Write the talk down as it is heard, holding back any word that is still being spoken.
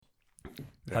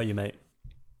How you, mate?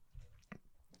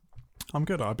 I'm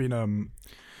good. I've been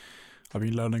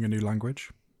learning a new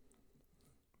language.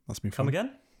 That's been fun. Come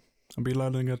again? I've been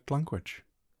learning a language.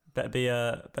 Better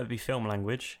be film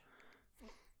language.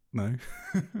 No.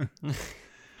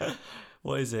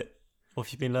 What is it? What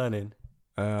have you been learning?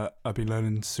 I've been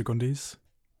learning Sugundis.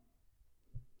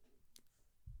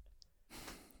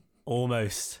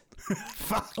 Almost.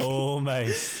 Fuck.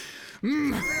 Almost.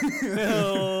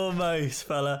 Almost,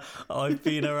 fella. I've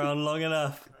been around long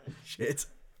enough. Shit.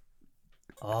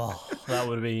 Oh, that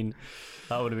would have been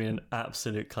an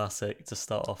absolute classic to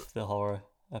start off the horror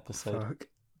episode. Fuck.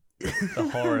 The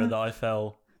horror that I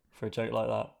fell for a joke like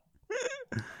that.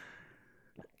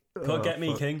 Can't get me,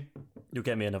 fuck. King. You'll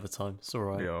get me another time. It's all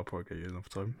right. Yeah, I'll probably get you another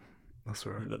time. That's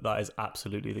all right. That is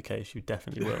absolutely the case. You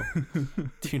definitely will.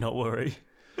 Do not worry.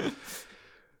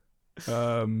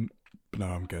 No,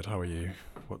 I'm good. How are you?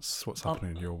 What's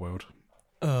happening in your world?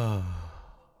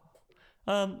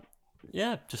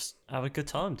 Yeah, just have a good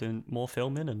time doing more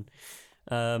filming and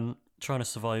trying to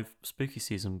survive spooky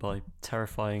season by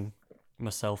terrifying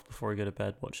myself before I go to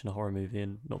bed, watching a horror movie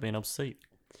and not being able to sleep.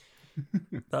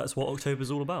 That's what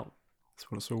October's all about.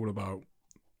 That's what it's all about.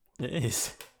 It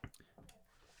is.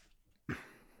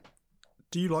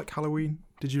 Do you like Halloween?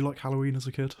 Did you like Halloween as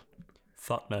a kid?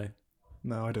 Fuck no.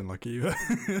 No, I didn't like it either.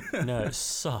 No, it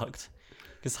sucked.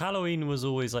 Because Halloween was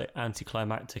always like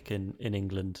anticlimactic in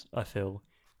England, I feel.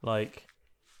 Like,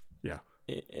 Yeah.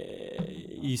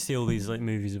 You see all these like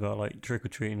movies about like trick or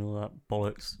treating and all that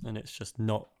bollocks, and it's just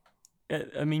not.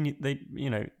 I mean,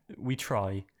 we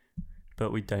try,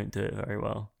 but we don't do it very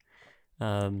well.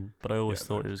 But I always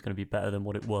thought it was going to be better than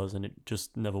what it was, and it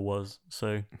just never was.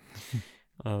 So,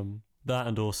 that,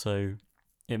 and also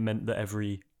it meant that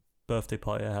every birthday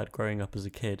party I had growing up as a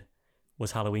kid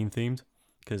was Halloween themed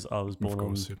because I was born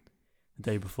on the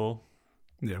day before.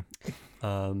 Yeah.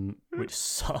 Which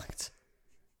sucked.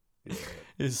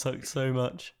 It sucked so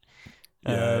much.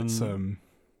 Yeah, it's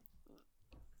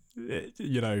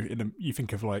you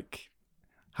think of like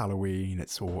Halloween,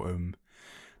 it's autumn,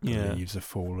 the leaves are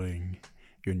falling,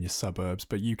 you're in your suburbs,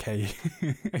 but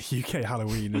UK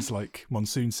Halloween is like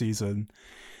monsoon season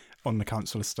on the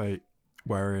council estate,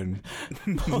 wearing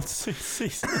monsoon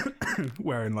season,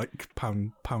 wearing like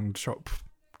pound shop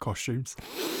costumes.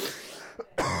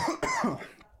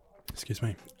 Excuse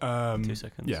me. 2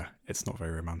 seconds. Yeah, it's not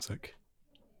very romantic.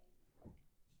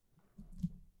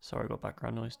 Sorry, I got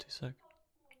background noise. 2 seconds.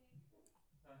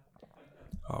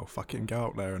 Oh, fucking go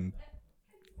out there and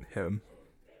hit him.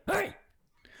 Hey!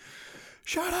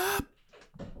 Shut up!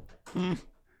 Here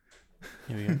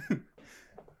we go.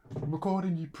 I'm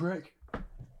recording, you prick.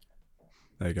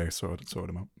 There you go, sorted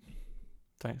him out.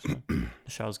 Thanks, man.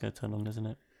 The shower's going to turn on, isn't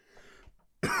it?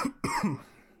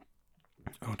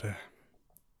 Oh dear.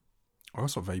 I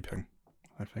also vaping,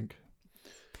 I think.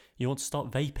 You want to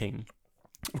start vaping?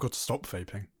 I've got to stop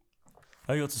vaping.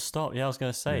 Oh, you got to start? Yeah, I was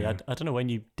going to say, Yeah. I don't know when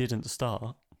you didn't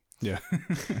start. Yeah.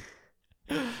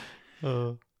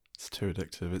 It's too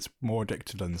addictive. It's more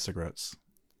addictive than the cigarettes.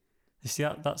 You see,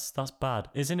 that's bad.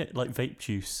 Isn't it like vape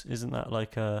juice? Isn't that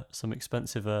like some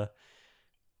expensive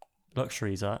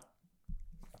luxury, is that?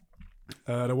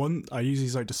 The one I use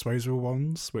these like disposable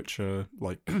ones, which are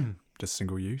like just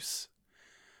single use.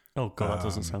 Oh god, that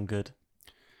doesn't sound good.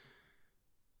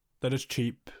 They're just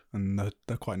cheap and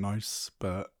they're quite nice,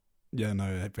 but yeah,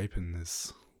 no, vaping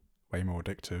is way more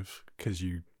addictive because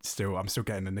I'm still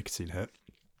getting a nicotine hit.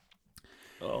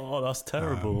 Oh, that's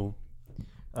terrible.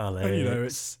 And,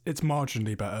 it's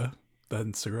marginally better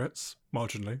than cigarettes,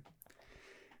 marginally.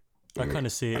 I kind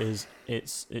of see it as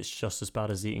it's just as bad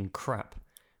as eating crap,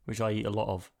 which I eat a lot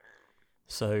of.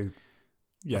 So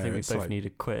Yeah, I think we both need to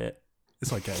quit it.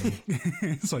 It's like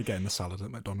getting the salad at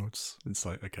McDonald's. It's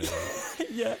like, okay.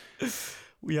 Yeah,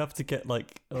 we have to get we're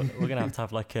gonna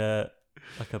have like a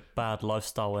bad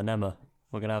lifestyle enema.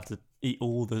 We're gonna have to eat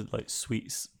all the like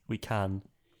sweets we can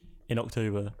in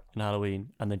October and Halloween,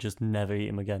 and then just never eat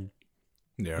them again.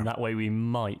 Yeah, and that way we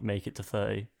might make it to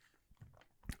 30.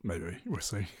 Maybe we'll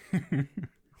see.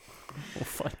 We'll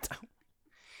find out.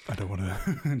 I don't want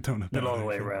to. The long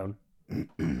way around.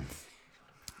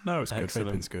 No, it's good. Excellent.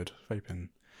 Vaping's good. Vaping,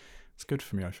 it's good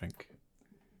for me, I think.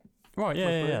 Right?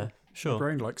 Yeah. Sure. My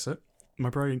brain likes it.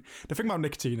 My brain. The thing about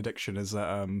nicotine addiction is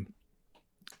that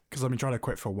because I've been trying to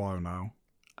quit for a while now,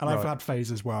 and I've had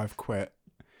phases where I've quit,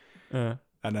 and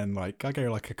then like I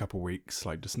go like a couple of weeks,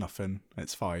 like just nothing,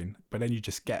 it's fine. But then you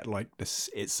just get like this.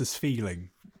 It's this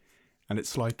feeling, and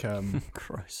it's like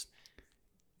Christ.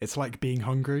 It's like being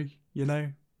hungry,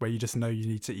 where you just know you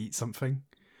need to eat something.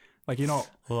 Like you're not.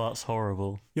 Well, that's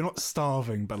horrible. You're not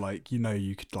starving, but like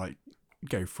you could like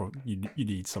go for you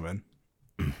need something.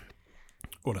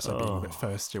 Or just being a bit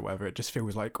thirsty or whatever. It just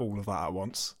feels like all of that at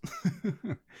once.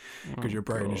 Because your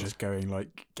brain is just going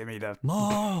like, give me the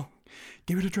more,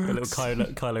 give me the drugs. A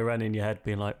little Kylo Ren in your head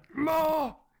being like,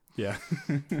 more. Yeah.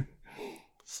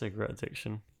 Cigarette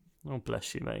addiction. Oh,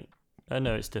 bless you, mate. I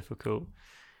know it's difficult.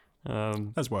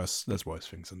 There's worse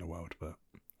things in the world, but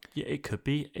yeah, it could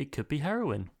be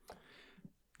heroin.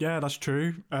 Yeah, that's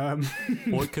true. Or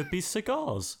it could be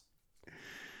cigars.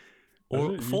 Or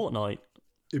Fortnite.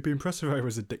 It'd be impressive if I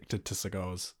was addicted to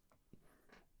cigars.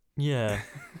 Yeah.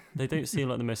 They don't seem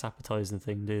like the most appetizing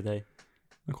thing, do they?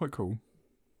 They're quite cool.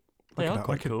 They are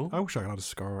quite cool. I wish I had a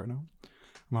cigar right now.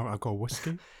 I've got a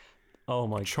whiskey. Oh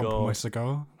my god. Chomp my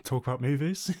cigar. Talk about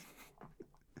movies.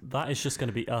 That is just going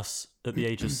to be us at the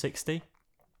age of 60.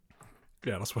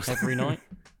 Yeah, that's what every night.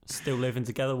 Still living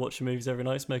together, watching movies every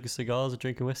night, smoking cigars and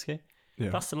drinking whiskey. Yeah.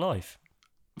 That's the life.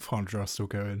 Fondra still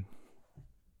going.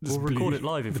 We'll record it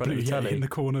live in front of the telly. In the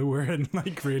corner, we're in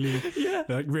like really,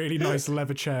 really nice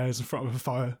leather chairs in front of a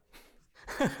fire.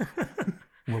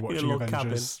 We're watching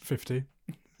Avengers 50.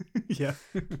 Yeah.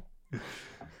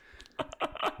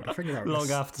 Long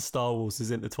after Star Wars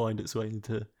has intertwined its way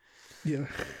into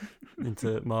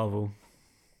Marvel.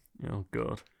 Oh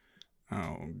god.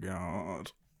 Oh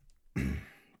god. I'm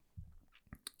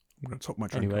gonna top my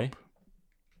drink up.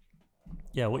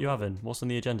 Yeah, what you having? What's on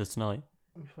the agenda tonight?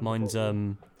 Mine's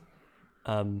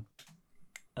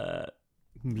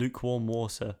lukewarm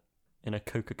water in a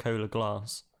Coca-Cola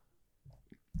glass.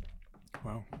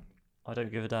 Wow. I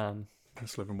don't give a damn.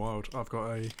 It's living wild. I've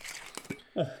got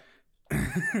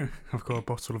a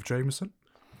bottle of Jameson.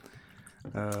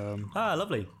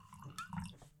 Lovely.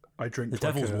 I drink the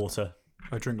devil's water.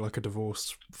 I drink like a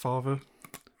divorced father.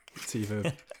 It's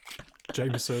either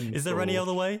Jameson. Is there any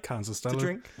other way cans of Stella to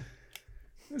drink?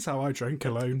 That's how I drink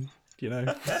alone, in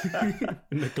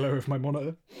the glow of my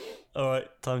monitor. All right,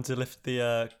 time to lift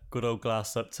the good old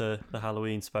glass up to the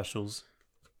Halloween specials,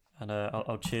 and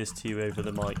I'll cheers to you over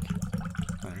the mic.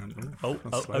 Hang on.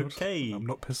 Okay. I'm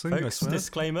not pissing. Folks,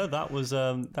 disclaimer: that was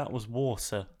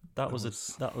water. That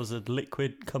was a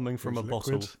liquid coming from a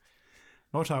bottle.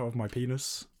 Not out of my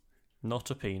penis.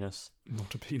 Not a penis.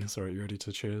 Not a penis. All right, you ready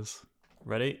to cheers?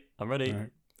 Ready? I'm ready.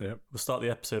 Right. Yep. We'll start the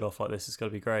episode off like this. It's going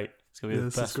to be great. It's going to be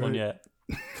the best one yet.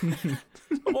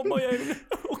 I'm on my own.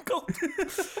 Oh, God.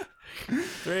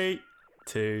 3,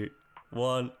 2,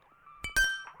 1.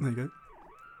 There you go.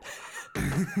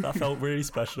 That felt really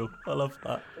special. I love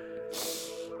that.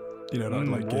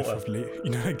 That gif of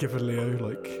Leo. Gif of Leo,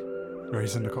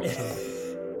 raising the cocktail.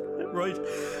 Right.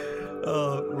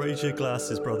 Raise your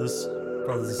glasses, brothers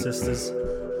and sisters.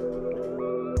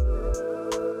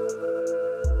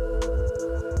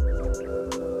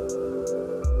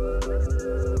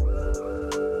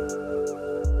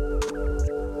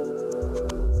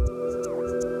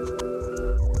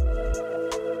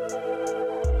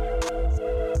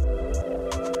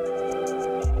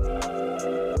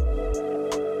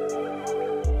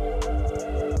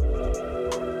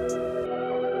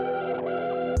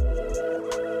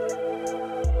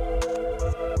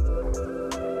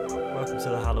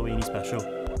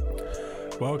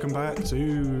 Welcome back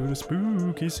to the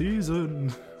spooky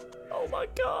season. Oh my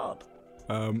god.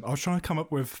 I was trying to come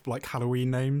up with Halloween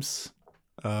names.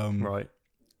 Right.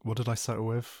 What did I settle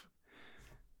with?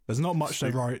 There's not much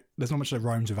that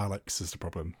rhymes with Alex is the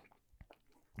problem.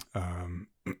 I'm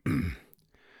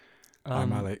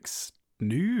Alex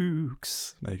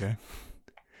Nukes. There you go.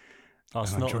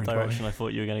 That's not the direction I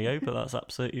thought you were going to go, but that's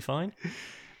absolutely fine.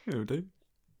 It'll do.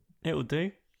 It'll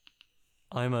do.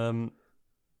 I'm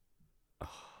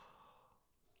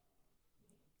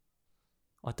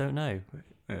I don't know.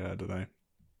 Yeah, I don't know.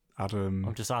 Adam.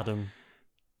 I'm just Adam.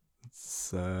 It's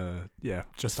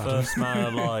just Adam. First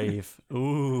man alive.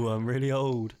 Ooh, I'm really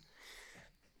old.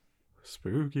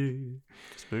 Spooky,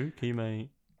 mate.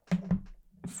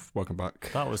 Welcome back.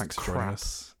 That was Thanks crap. for joining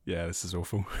us. Yeah, this is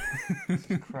awful.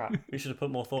 Crap. We should have put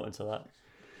more thought into that.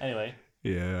 Anyway.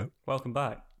 Yeah. Welcome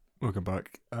back.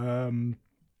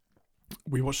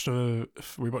 We watched a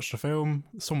film,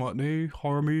 somewhat new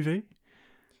horror movie.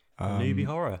 Newbie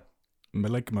horror.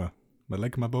 Maligma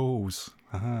balls.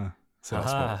 Aha.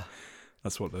 So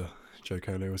that's what the Joe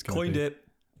Colo was going to be.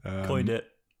 Coined it.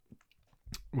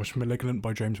 Watched Malignant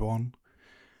by James Wan.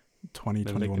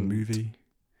 2021 movie.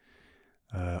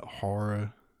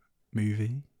 Horror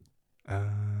movie.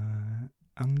 And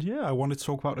yeah, I wanted to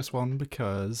talk about this one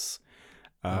because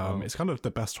it's kind of the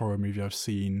best horror movie I've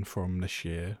seen from this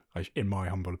year, in my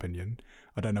humble opinion.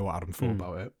 I don't know what Adam thought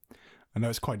about it. I know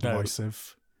it's quite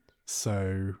divisive.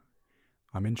 So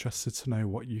I'm interested to know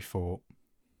what you thought.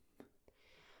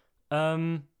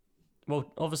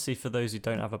 Well, obviously, for those who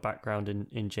don't have a background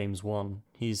in James Wan,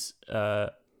 he's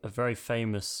a very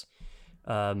famous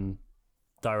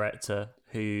director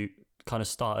who kind of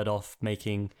started off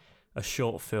making a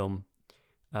short film,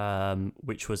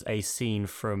 which was a scene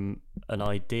from an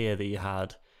idea that he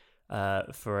had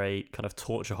for a kind of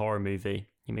torture horror movie.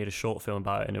 He made a short film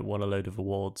about it and it won a load of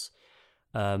awards,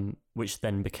 which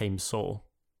then became Saw,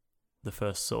 the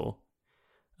first Saw.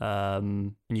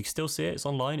 And you can still see it. It's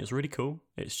online. It's really cool.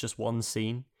 It's just one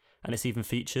scene, and it's even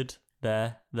featured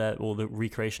there, or the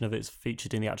recreation of it's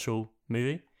featured in the actual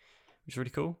movie, which is really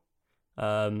cool.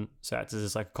 So it acted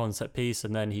as like a concept piece,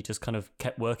 and then he just kind of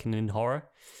kept working in horror.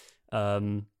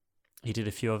 He did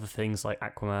a few other things like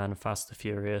Aquaman and Fast and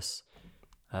Furious,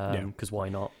 because why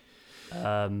not?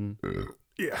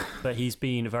 But he's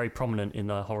been very prominent in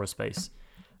the horror space,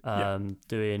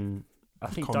 doing, I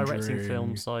think, directing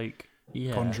films like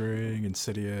Conjuring,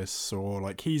 Insidious, or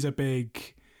like he's a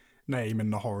big name in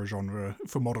the horror genre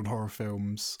for modern horror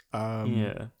films.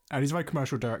 And he's a very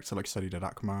commercial director. Like I said, he did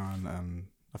Aquaman and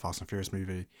a Fast and Furious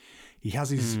movie. He has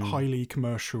these highly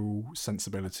commercial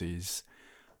sensibilities.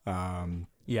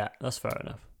 Yeah, that's fair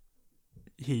enough.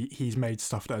 He's made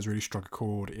stuff that has really struck a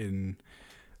chord in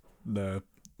the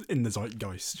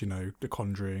zeitgeist. You know, The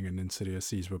Conjuring and Insidious.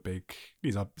 These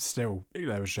are still.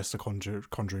 There was just a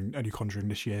Conjuring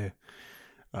this year.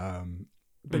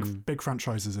 Big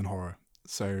franchises in horror.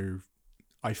 So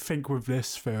I think with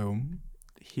this film,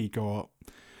 he got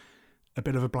a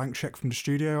bit of a blank check from the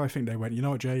studio. I think they went, you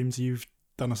know what, James, you've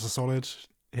done us a solid.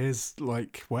 Here's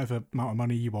like whatever amount of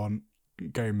money you want.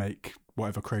 Go make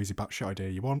whatever crazy batshit idea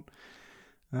you want.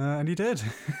 And he did.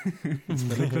 It's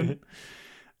Malignant.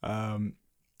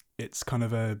 It's kind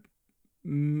of a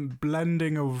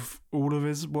blending of all of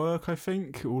his work, I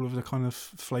think, all of the kind of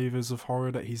flavours of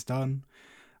horror that he's done.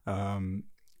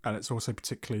 And it's also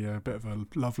particularly a bit of a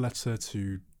love letter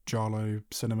to Giallo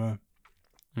cinema.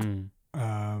 And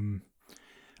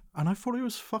I thought it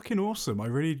was fucking awesome. I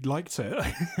really liked it.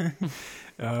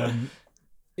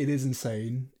 It is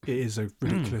insane. It is a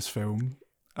ridiculous film.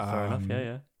 Fair enough,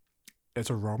 yeah. It's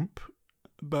a romp.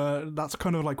 But that's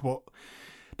kind of like what...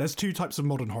 There's two types of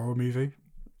modern horror movie.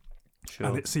 Sure.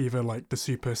 And it's either like the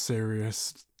super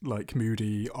serious, like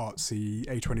moody, artsy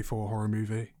A24 horror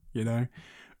movie, you know?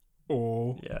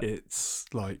 Or it's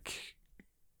like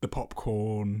the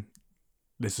popcorn.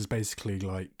 This is basically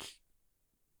like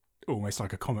almost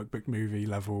like a comic book movie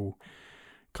level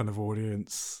kind of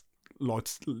audience.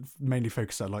 Mainly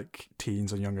focused at like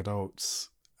teens and young adults.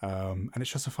 And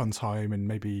it's just a fun time, and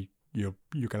maybe you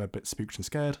get a bit spooked and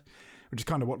scared, which is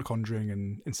kind of what The Conjuring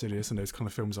and Insidious and those kind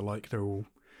of films are like. They're all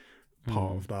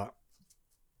part of that.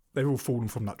 They've all fallen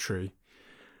from that tree.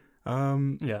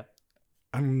 And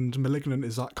Malignant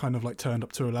is that kind of like turned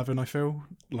up to 11, I feel.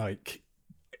 Like,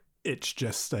 it's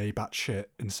just a batshit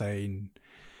insane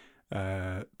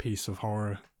piece of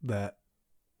horror that,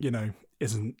 you know,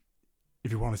 isn't...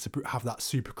 If you wanted to have that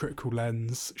super critical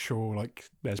lens, sure, like,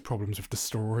 there's problems with the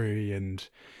story and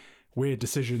weird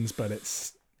decisions, but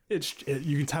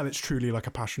you can tell it's truly like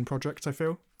a passion project, I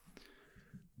feel.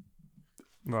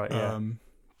 Right, yeah.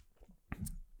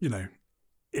 You know,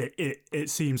 it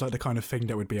seems like the kind of thing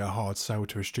that would be a hard sell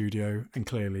to a studio, and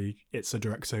clearly it's a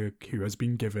director who has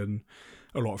been given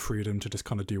a lot of freedom to just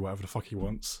kind of do whatever the fuck he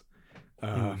wants.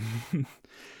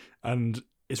 And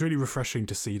it's really refreshing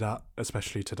to see that,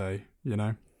 especially today, you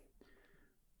know?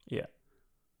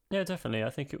 Yeah, definitely. I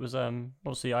think it was,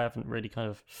 obviously I haven't really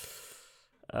kind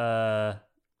of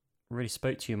really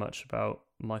spoke to you much about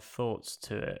my thoughts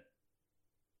to it.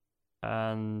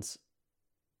 And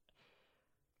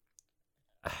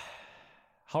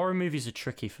horror movies are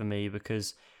tricky for me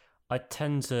because I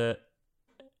tend to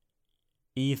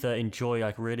either enjoy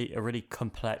like a really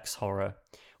complex horror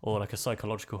or like a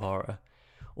psychological horror,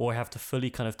 or I have to fully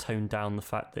kind of tone down the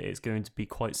fact that it's going to be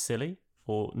quite silly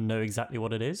or know exactly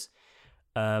what it is.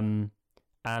 And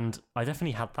I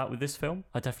definitely had that with this film.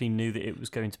 I definitely knew that it was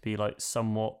going to be like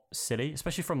somewhat silly,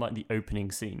 especially from like the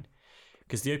opening scene,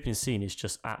 because the opening scene is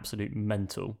just absolute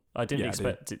mental. I didn't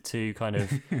expect it to kind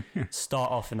of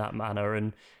start off in that manner.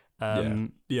 And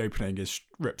the opening is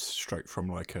ripped straight from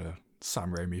like a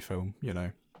Sam Raimi film, you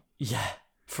know? Yeah,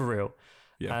 for real.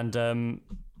 Yeah. And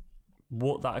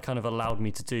what that kind of allowed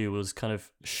me to do was kind of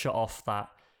shut off that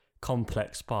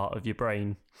complex part of your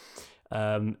brain,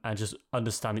 and just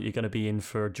understand that you're going to be in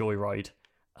for a joyride,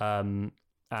 and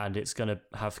it's going to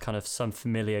have kind of some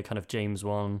familiar kind of James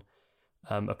Wan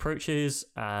approaches,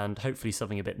 and hopefully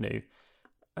something a bit new.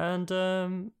 And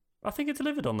I think it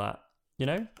delivered on that, you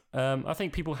know? I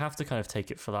think people have to kind of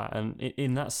take it for that, and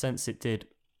in that sense it did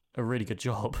a really good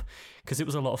job because it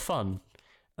was a lot of fun.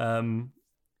 And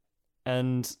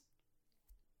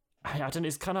I don't know,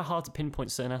 it's kind of hard to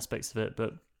pinpoint certain aspects of it,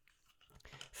 but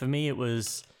for me it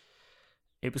was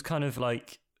kind of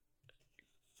like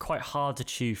quite hard to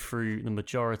chew through the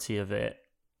majority of it.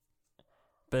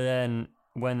 But then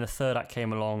when the third act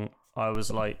came along, I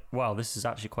was like, wow, this is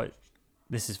a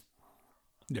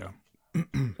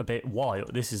bit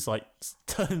wild. This is like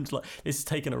turned like this is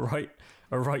taken a right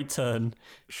turn,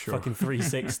 Sure. fucking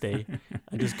 360,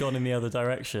 and just gone in the other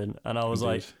direction. And I was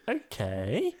Indeed. like,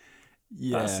 okay,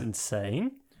 that's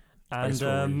insane. And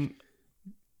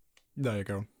no, you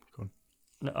go on.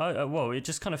 No, well, it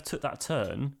just kind of took that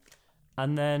turn,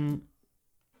 and then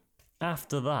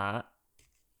after that,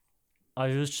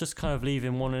 I was just kind of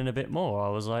leaving wanting a bit more. I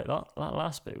was like, that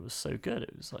last bit was so good.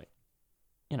 It was like,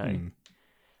 you know,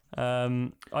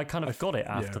 I kind of got it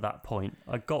after that point.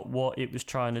 I got what it was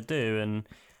trying to do, and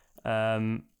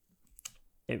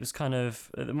it was kind of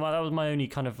that was my only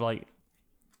kind of like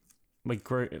my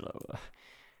complaint about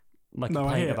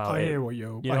it. I hear what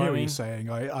you're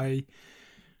saying. I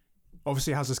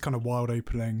obviously it has this kind of wild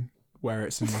opening where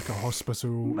it's in like a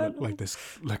hospital, like this,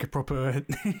 like a proper,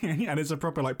 and it's a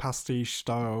proper like pastiche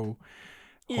style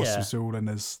hospital, and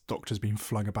there's doctors being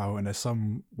flung about, and there's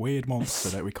some weird monster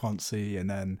that we can't see, and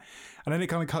then it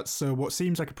kind of cuts to what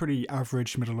seems like a pretty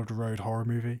average middle of the road horror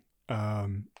movie.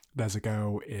 There's a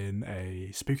girl in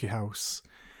a spooky house,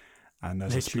 and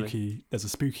there's a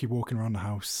spooky walking around the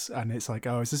house, and it's like,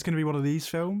 oh, is this going to be one of these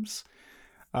films?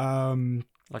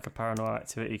 Like a Paranormal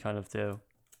Activity kind of deal.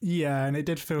 Yeah, and it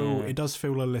does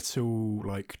feel a little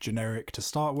like generic to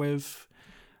start with.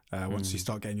 Once you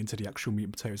start getting into the actual meat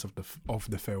and potatoes of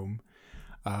the film,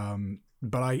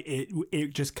 but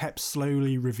it just kept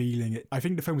slowly revealing it. I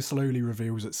think the film slowly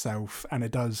reveals itself, and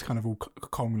it does kind of all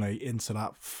culminate into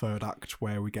that third act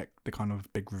where we get the kind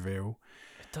of big reveal.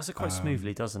 It does it quite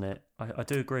smoothly, doesn't it? I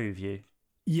do agree with you.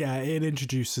 Yeah, it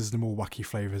introduces the more wacky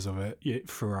flavors of it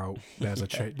throughout. There's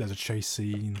there's a chase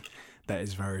scene that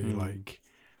is very like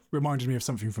reminded me of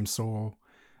something from Saw.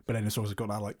 But then it's also got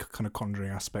that like kind of Conjuring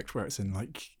aspect where it's in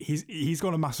like he's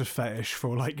got a massive fetish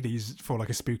for like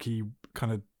a spooky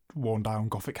kind of worn down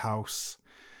gothic house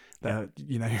that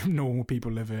normal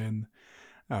people live in,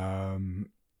 and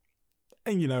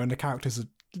and the characters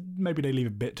maybe they leave a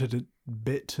bit to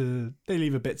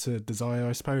desire,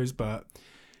 I suppose. But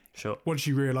sure, once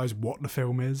you realise what the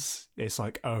film is, it's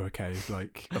like, oh, okay,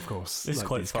 like of course, it's like,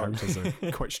 quite these fun. Characters are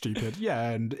quite stupid,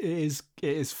 yeah, and it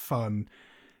is fun.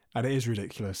 And it is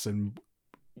ridiculous, and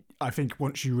I think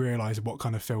once you realise what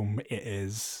kind of film it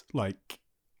is, like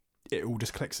it all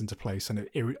just clicks into place, and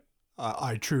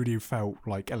I truly felt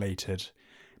like elated,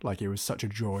 like it was such a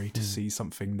joy to see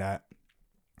something that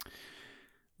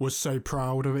was so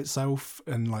proud of itself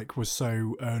and like was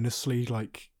so earnestly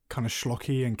like kind of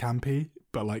schlocky and campy,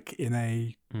 but like in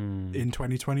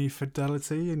 2020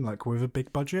 fidelity and like with a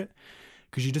big budget,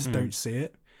 because you just don't see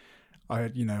it.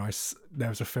 There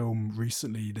was a film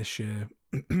recently this year,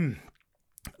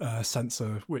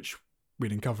 Censor, which we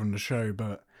didn't cover on the show,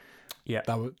 but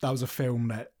that was a film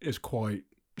that is quite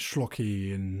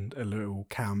schlocky and a little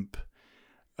camp,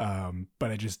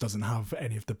 but it just doesn't have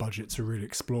any of the budget to really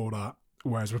explore that.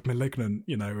 Whereas with Malignant,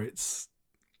 it's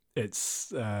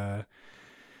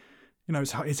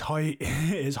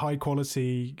high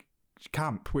quality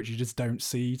camp, which you just don't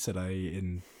see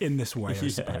today in this way, I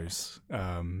suppose.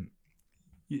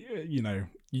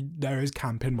 There is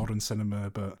camp in modern cinema,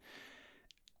 but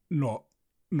not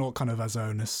kind of as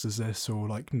earnest as this, or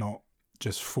like not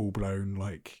just full blown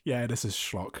like, yeah, this is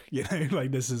schlock,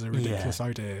 like this is a ridiculous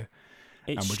idea.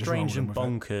 It's strange and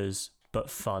bonkers, but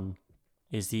fun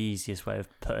is the easiest way of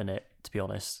putting it, to be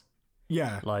honest.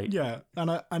 Yeah,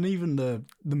 and even the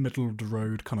middle of the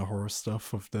road kind of horror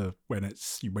stuff of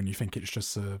when you think it's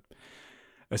just a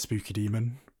spooky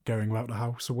demon going about the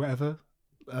house or whatever.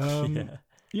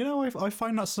 I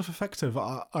find that stuff effective.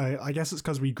 I guess it's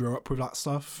because we grew up with that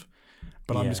stuff,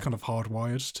 but I'm just kind of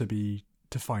hardwired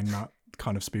to find that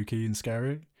kind of spooky and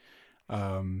scary.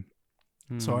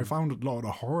 So I found a lot of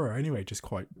the horror anyway just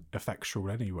quite effectual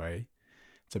anyway,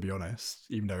 to be honest,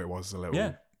 even though it was a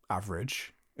little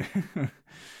average.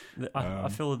 I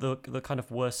feel the kind of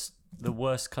the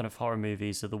worst kind of horror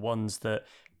movies are the ones that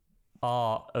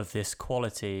are of this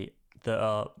quality, that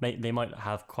are they might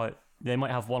have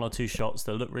one or two shots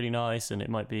that look really nice, and it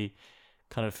might be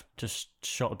kind of just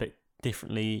shot a bit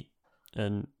differently,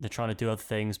 and they're trying to do other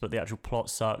things, but the actual plot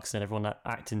sucks, and everyone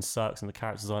acting sucks, and the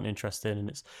characters aren't interesting, and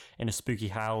it's in a spooky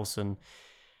house, and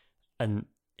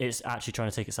it's actually trying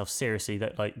to take itself seriously.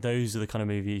 That like those are the kind of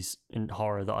movies in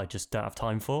horror that I just don't have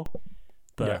time for.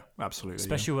 But yeah, absolutely.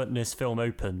 Especially when this film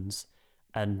opens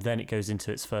and then it goes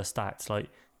into its first act. Like,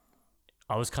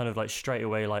 I was kind of like straight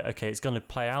away like, okay, it's going to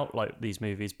play out like these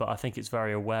movies, but I think it's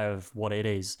very aware of what it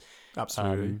is.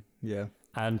 Absolutely. Yeah.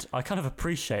 And I kind of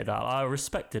appreciate that. I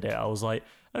respected it. I was like,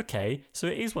 okay, so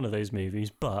it is one of those movies,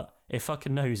 but it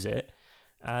fucking knows it,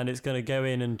 and it's going to go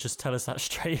in and just tell us that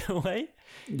straight away.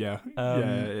 Yeah.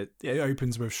 It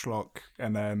opens with schlock,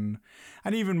 and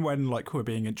even when like we're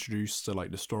being introduced to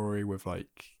like the story with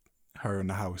like her in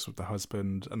the house with the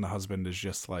husband, and the husband is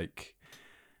just like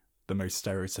the most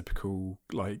stereotypical,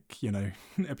 like, you know,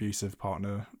 abusive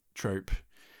partner trope.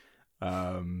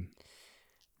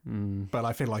 But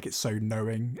I feel like it's so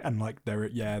knowing, and like they're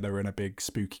in a big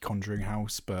spooky conjuring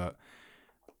house, but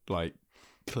like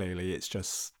clearly it's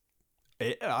just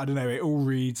I don't know, it all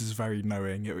reads as very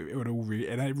knowing. It would all read,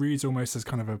 and it reads almost as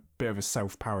kind of a bit of a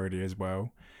self-parody as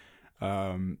well.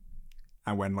 And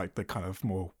when like the kind of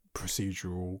more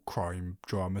procedural crime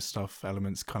drama stuff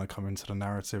elements kind of come into the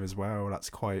narrative as well,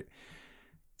 that's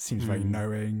seems very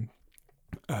knowing.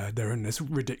 They're in this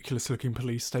ridiculous looking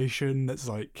police station that's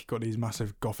like got these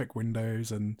massive gothic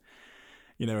windows, and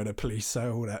you know, in a police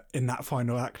cell that in that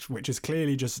final act, which is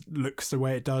clearly just looks the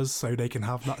way it does so they can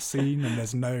have that scene, and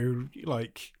there's no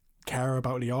like care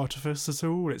about the artifice at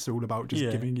all. It's all about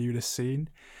just giving you this scene.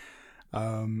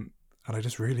 And I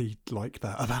just really like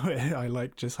that about it. I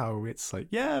like just how it's like,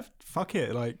 yeah, fuck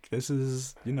it, like this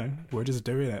is, you know, we're just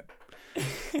doing it.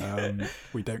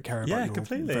 We don't care about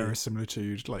your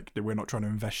verisimilitude. Like, we're not trying to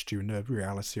invest you in the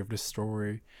reality of this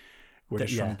story. We're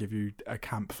just trying to give you a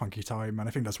camp, funky time, and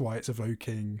I think that's why it's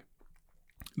evoking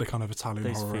the kind of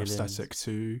Italian horror aesthetic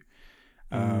too,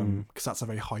 because that's a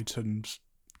very heightened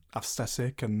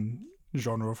aesthetic and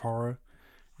genre of horror.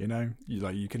 You know,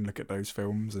 you can look at those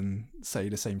films and say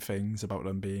the same things about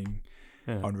them being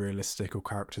unrealistic or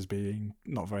characters being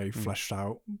not very fleshed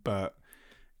out, but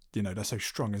you know, they're so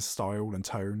strong in style and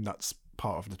tone. That's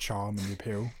part of the charm and the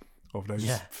appeal of those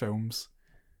films.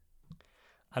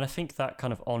 And I think that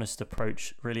kind of honest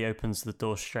approach really opens the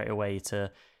door straight away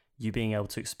to you being able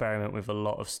to experiment with a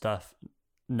lot of stuff,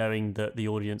 knowing that the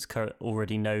audience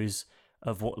already knows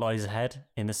of what lies ahead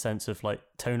in the sense of like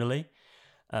tonally,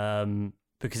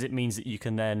 because it means that you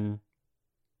can then,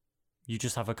 you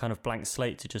just have a kind of blank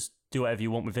slate to just do whatever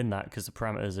you want within that, because the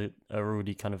parameters are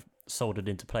already kind of soldered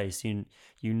into place. You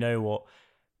know what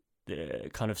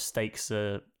kind of stakes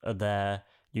are there.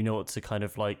 You know what to kind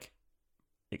of like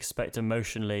expect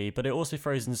emotionally, but it also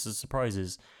throws in some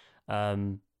surprises.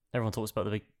 Everyone talks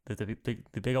about the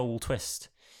big old twist.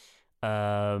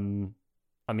 I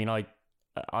mean,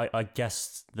 I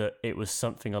guessed that it was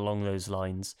something along those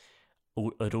lines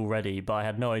already, but I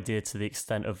had no idea to the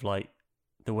extent of like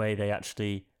the way they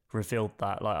actually revealed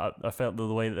that. Like I felt the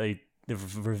way that they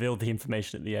revealed the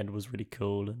information at the end was really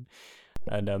cool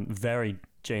and very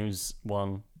James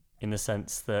Wan, in the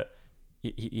sense that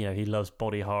he loves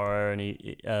body horror,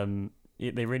 and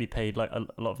they really paid like a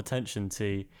lot of attention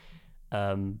to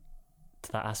that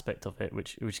aspect of it,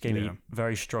 which gave me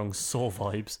very strong Saw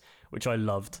vibes, which I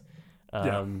loved.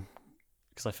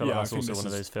 Because I felt like that's also one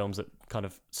of those films that kind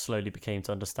of slowly became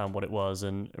to understand what it was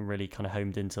and really kind of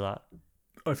homed into that.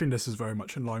 I think this is very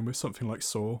much in line with something like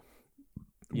Saw,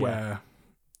 where,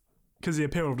 because the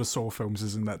appeal of the Saw films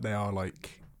isn't that they are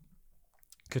like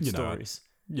good stories.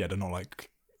 They're not like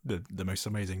the most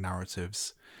amazing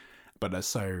narratives, but they're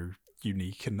so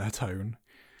unique in their tone.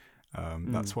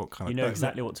 That's what kind of, you know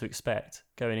exactly what to expect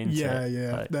going into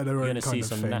it. Like, they're you're going to see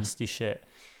some nasty shit.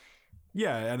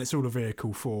 Yeah, and it's all a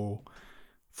vehicle for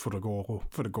the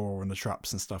gore and the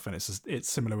traps and stuff, and it's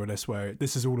similar with this, where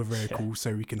this is all a vehicle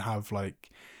so we can have like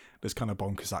this kind of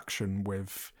bonkers action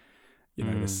with, you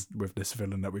know, this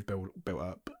villain that we've built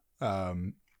up.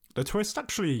 The twist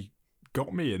actually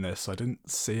got me in this. I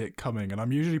didn't see it coming, and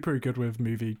I'm usually pretty good with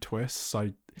movie twists.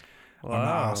 I'm that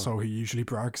asshole who usually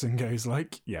brags and goes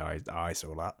like, yeah, I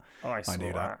saw that. I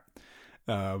knew that.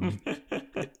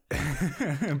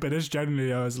 But it's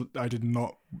generally, I did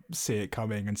not see it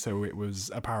coming until it was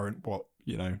apparent what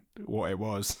it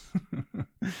was.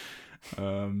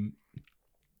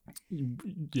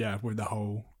 With the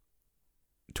whole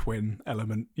twin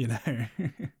element, you know,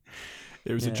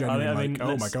 it was a genuine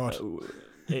oh my god.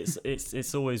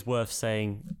 It's always worth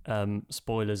saying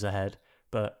spoilers ahead,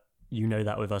 but you know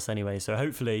that with us anyway. So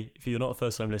hopefully, if you're not a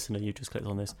first time listener, you just clicked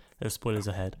on this, there's spoilers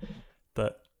ahead.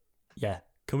 But yeah,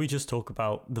 can we just talk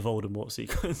about the Voldemort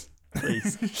sequence,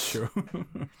 please? Sure.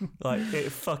 Like, it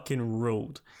fucking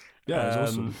ruled. Yeah, it was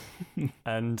awesome.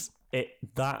 And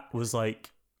that was like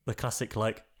the classic,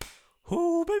 like,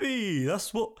 oh baby,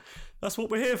 that's what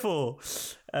we're here for.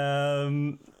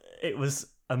 It was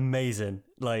amazing.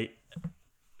 Like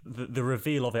the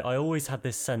reveal of it, I always had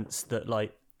this sense that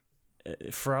like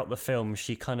throughout the film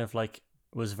she kind of like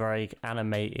was very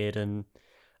animated, and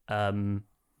I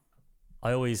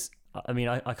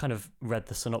kind of read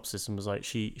the synopsis and was like,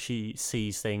 she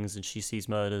sees things and she sees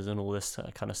murders and all this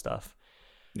kind of stuff.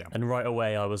 Yeah. And right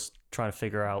away I was trying to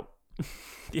figure out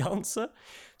the answer.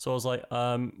 So I was like,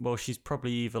 well, she's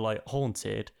probably either like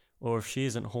haunted, or if she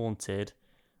isn't haunted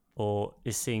or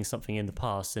is seeing something in the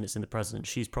past and it's in the present,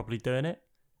 she's probably doing it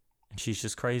and she's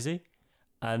just crazy.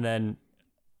 And then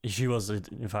she was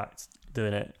in fact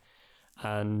doing it,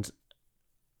 and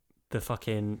the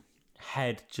fucking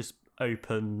head just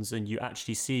opens and you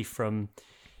actually see from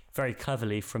very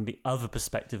cleverly from the other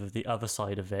perspective of the other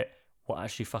side of it what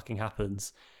actually fucking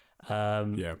happens.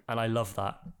 And I love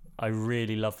that. I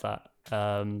really love that.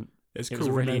 It's it cool. was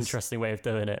a really interesting way of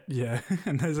doing it. Yeah,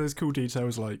 and there's those cool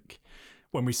details like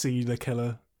when we see the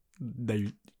killer,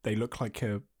 they look like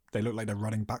they're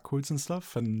running backwards and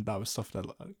stuff, and that was stuff that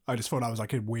I just thought that was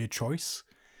like a weird choice,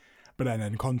 but then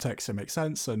in context it makes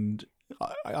sense, and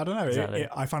I don't know. Exactly.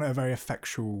 I found it a very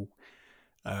effectual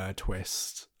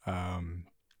twist, and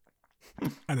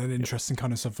an interesting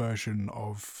kind of subversion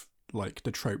of like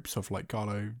the tropes of like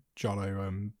Giallo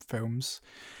films,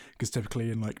 because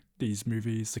typically in like these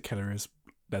movies the killer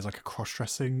there's like a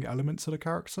cross-dressing element to the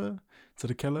character, to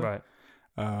the killer, right?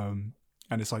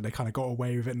 And it's like they kind of got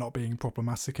away with it not being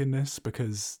problematic in this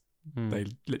because they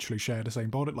literally share the same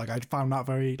body. Like I found that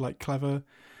very like clever,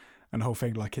 and the whole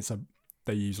thing like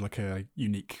they use like a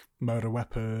unique murder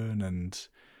weapon, and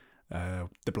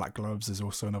the black gloves is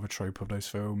also another trope of those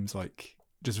films. Like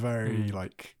just very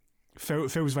like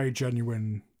feels very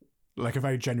genuine, like a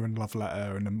very genuine love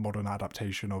letter and a modern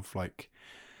adaptation of like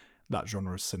that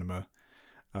genre of cinema.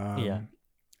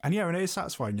 And it is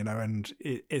satisfying, and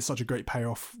it's such a great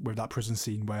payoff with that prison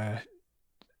scene where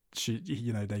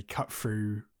they cut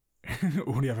through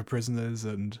all the other prisoners,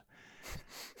 and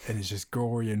it's just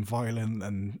gory and violent,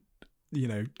 and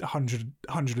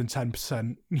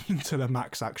 110% to the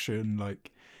max action.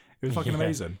 Like it was fucking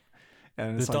amazing.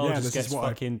 And the it's dial like, just gets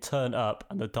fucking turned up,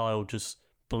 and the dial just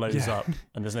blows up,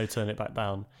 and there's no turning it back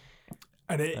down.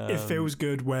 And it feels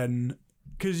good when,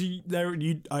 because you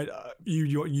do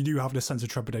have this sense of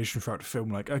trepidation throughout the film.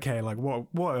 Like, okay, like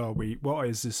what are we? What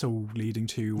is this all leading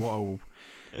to? What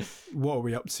are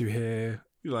we up to here?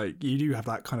 Like you do have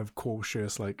that kind of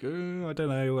cautious, like I don't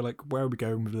know, like where are we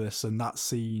going with this? And that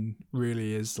scene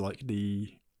really is like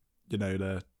the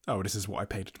this is what I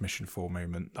paid admission for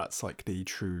moment. That's like the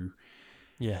true,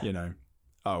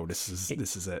 this is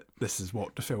it. This is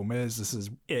what the film is. This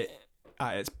is it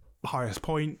at its highest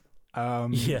point.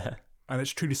 And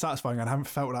it's truly satisfying. And I haven't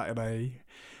felt that in a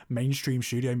mainstream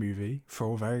studio movie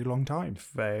for a very long time.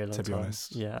 To be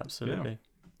honest. Yeah, absolutely.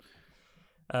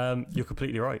 Yeah. You're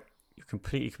completely right. You're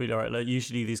completely right. Like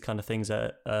usually these kind of things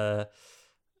are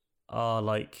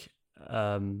like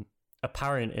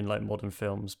apparent in like modern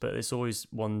films, but it's always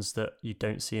ones that you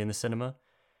don't see in the cinema.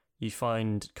 You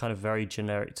find kind of very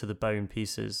generic to the bone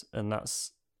pieces, and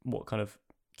that's what kind of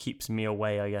keeps me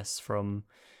away, I guess, from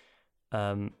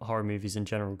horror movies in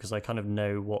general, because I kind of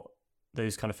know what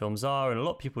those kind of films are, and a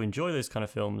lot of people enjoy those kind of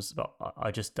films, but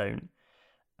I just don't.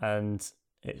 And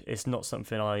it's not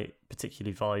something I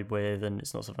particularly vibe with, and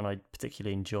it's not something I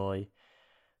particularly enjoy.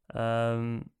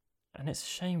 And it's a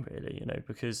shame, really,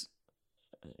 because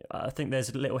I think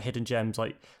there's little hidden gems.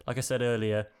 Like I said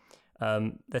earlier,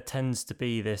 there tends to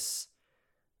be this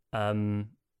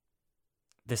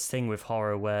this thing with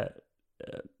horror where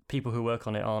people who work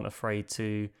on it aren't afraid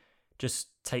to just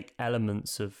take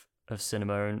elements of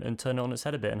cinema and turn it on its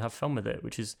head a bit and have fun with it,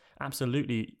 which is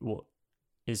absolutely what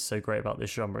is so great about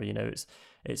this genre.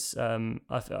 It's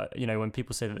when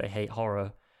people say that they hate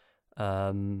horror,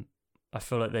 I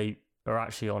feel like they are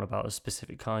actually on about a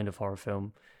specific kind of horror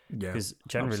film. Yeah, because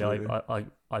generally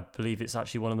I believe it's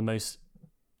actually one of the most,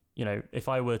 if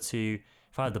I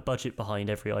had the budget behind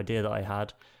every idea that I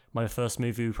had, my first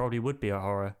movie probably would be a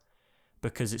horror,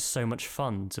 because it's so much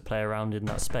fun to play around in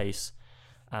that space.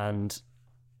 And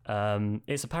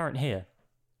it's apparent here.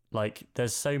 Like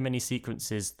there's so many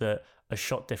sequences that are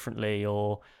shot differently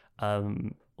or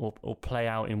play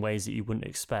out in ways that you wouldn't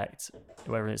expect,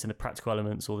 whether it's in the practical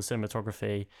elements or the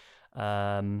cinematography.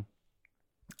 One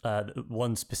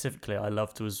specifically I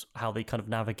loved was how they kind of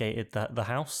navigated the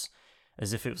house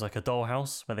as if it was like a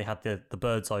dollhouse, where they had the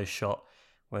bird's eye shot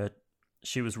where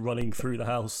she was running through the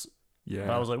house. Yeah,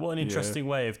 and I was like, what an interesting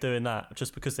way of doing that,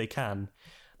 just because they can.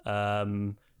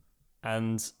 And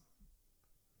adds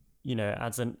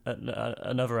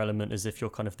another element, as if you're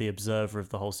kind of the observer of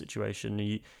the whole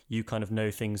situation. You kind of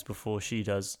know things before she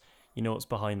does. you know what's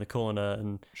behind the corner,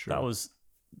 and Sure.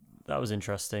 that was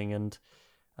interesting. And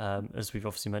as we've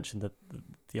obviously mentioned,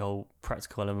 the whole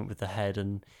practical element with the head,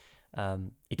 and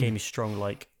it gave me strong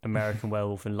like American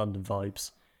Werewolf in London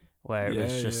vibes, where it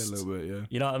was just a little bit, yeah.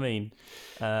 you know what I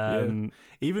mean.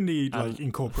 Even the like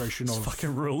incorporation of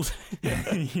fucking ruled.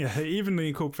 yeah, even the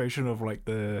incorporation of like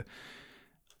the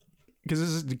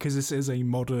because this is a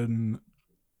modern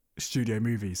studio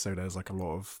movie, so there's like a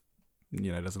lot of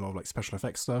there's a lot of like special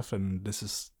effects stuff, and this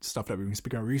is stuff that we've been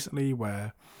speaking about recently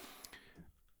where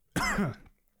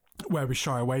where we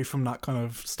shy away from that kind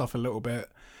of stuff a little bit.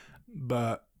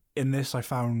 But in this I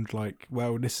found like,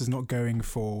 well, this is not going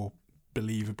for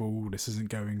believable, this isn't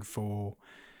going for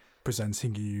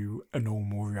presenting you a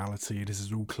normal reality, this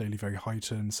is all clearly very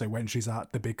heightened. So when she's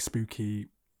at the big spooky,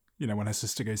 when her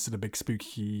sister goes to the big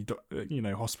spooky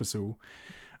hospital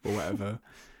or whatever,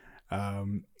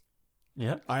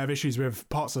 yeah, I have issues with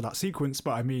parts of that sequence,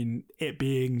 but I mean, it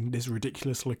being this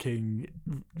ridiculous looking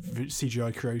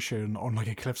CGI creation on like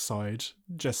a cliffside,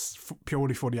 just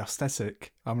purely for the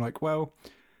aesthetic, I'm like, well,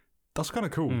 that's kind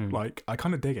of cool. Like, I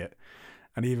kind of dig it.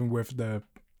 And even with the,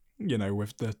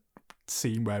 with the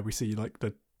scene where we see like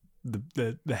the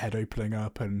head opening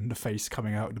up and the face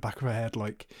coming out the back of her head,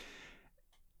 like,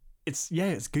 it's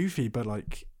goofy, but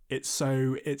like, it's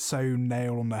so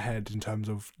nail on the head in terms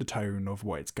of the tone of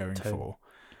what it's going for.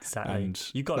 Exactly. And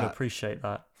you got to appreciate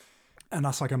that. And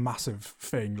that's like a massive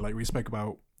thing. Like we spoke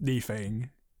about The Thing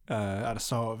at the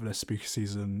start of the spooky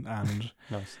season, and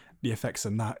nice. The effects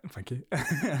in that. Thank you.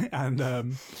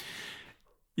 And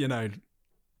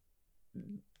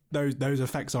those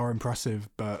effects are impressive,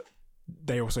 but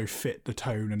they also fit the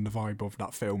tone and the vibe of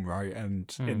that film, right?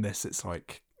 And in this, it's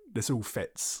like, this all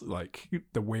fits, like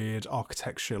the weird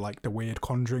architecture, like the weird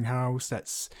Conjuring house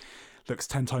that's looks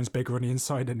 10 times bigger on the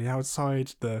inside than the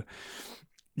outside, the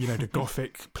the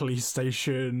Gothic police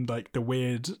station, like the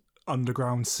weird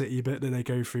underground city bit that they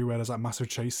go through where there's that massive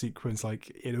chase sequence.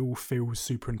 Like, it all feels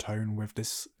super in tone with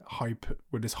this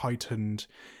heightened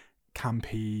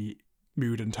campy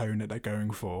mood and tone that they're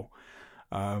going for.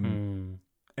 And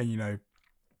a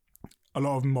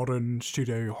lot of modern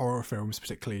studio horror films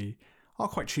particularly are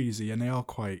quite cheesy, and they are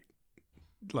quite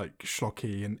like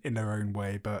schlocky in their own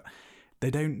way, but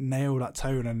they don't nail that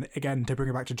tone. And again, to bring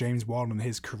it back to James Wan and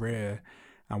his career,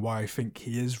 and why I think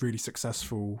he is really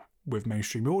successful with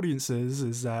mainstream audiences,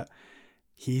 is that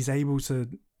he's able to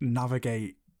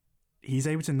navigate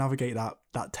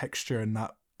that texture and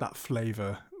that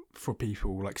flavor for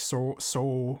people. Like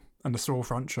Saw and the Saw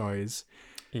franchise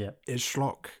is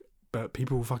schlock, but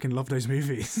people fucking love those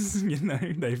movies.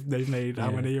 They've made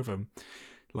how many of them?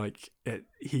 Like,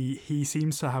 he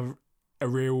seems to have a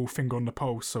real finger on the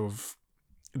pulse of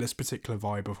this particular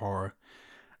vibe of horror.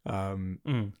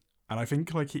 And I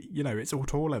think like it's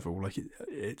auteur level. Like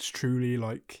it's truly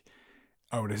like,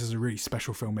 oh, this is a really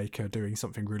special filmmaker doing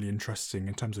something really interesting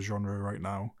in terms of genre right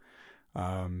now.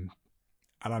 And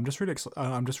I'm just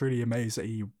really amazed that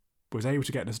he was able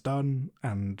to get this done,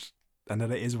 and that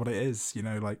it is what it is.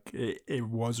 Like it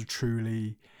was a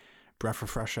truly breath of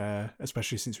fresh air,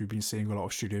 especially since we've been seeing a lot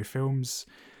of studio films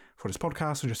for this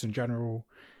podcast and just in general.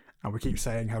 And we keep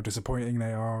saying how disappointing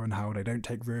they are and how they don't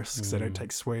take risks, they don't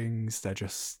take swings, they're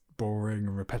just boring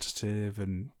and repetitive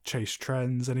and chase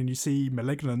trends. And then you see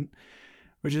Malignant,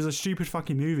 which is a stupid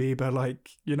fucking movie, but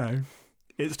like,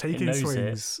 it's taking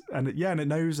swings and it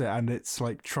knows it, and it's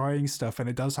like trying stuff, and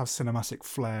it does have cinematic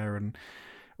flair and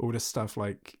all this stuff.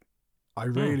 Like, I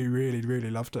really, really, really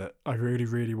loved it. I really,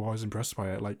 really was impressed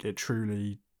by it. Like, it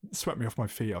truly swept me off my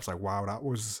feet. I was like, wow, that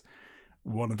was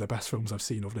one of the best films I've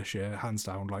seen of this year, hands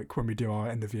down. Like, when we do our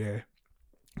end of year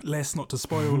list, not to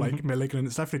spoil, like Malignant,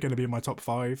 it's definitely going to be in my top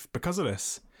 5 because of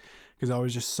this, because I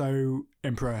was just so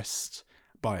impressed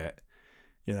by it.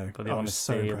 I was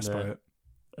so impressed by it.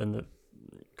 And the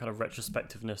kind of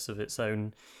retrospectiveness of its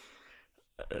own,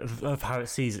 of how it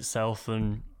sees itself.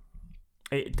 And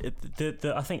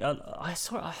I think I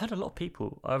heard a lot of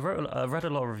people, I read a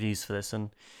lot of reviews for this, and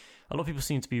a lot of people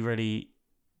seem to be really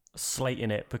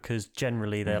slating it because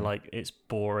generally they're like, it's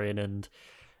boring, and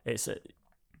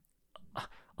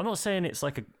I'm not saying it's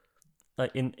like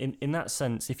in that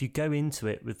sense, if you go into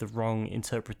it with the wrong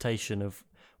interpretation of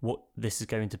what this is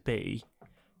going to be,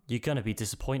 you're going to be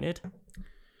disappointed,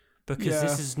 because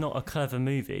this is not a clever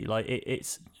movie. Like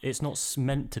it's not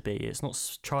meant to be. It's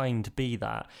not trying to be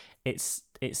that. It's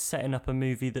setting up a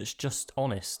movie that's just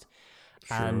honest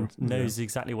and knows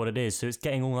exactly what it is. So it's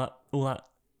getting all that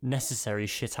necessary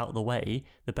shit out of the way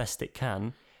the best it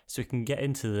can, so it can get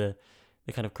into the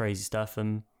kind of crazy stuff.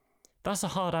 And that's a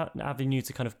hard avenue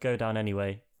to kind of go down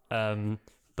anyway.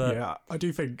 But yeah, I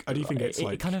do think it's it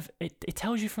like kind of it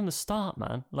tells you from the start,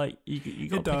 man. Like you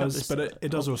got it does, but it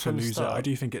does also lose it. I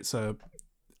do think it's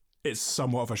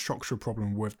somewhat of a structural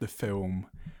problem with the film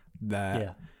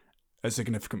that a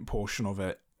significant portion of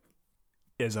it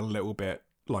is a little bit,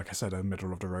 like I said, a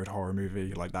middle of the road horror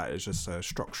movie. Like that is just a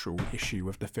structural issue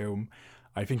with the film.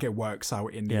 I think it works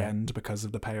out in the end because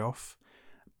of the payoff,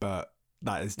 but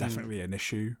that is definitely an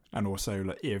issue. And also,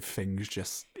 like, if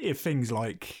things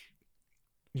like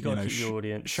you got to keep your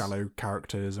audience, shallow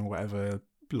characters and whatever,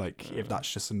 like if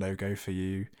that's just a no-go for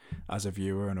you as a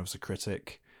viewer and as a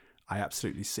critic, I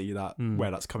absolutely see that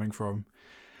where that's coming from.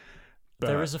 But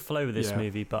there is a flow with this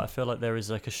movie, but I feel like there is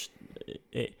like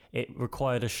it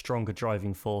required a stronger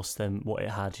driving force than what it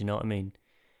had. You know what I mean?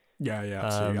 Yeah,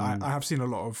 absolutely. I have seen a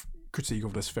lot of critique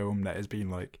of this film that has been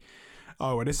like,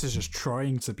 oh, well, this is just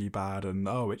trying to be bad, and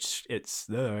it's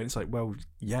there. And it's like, well,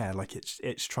 yeah, like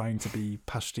it's trying to be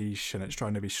pastiche and it's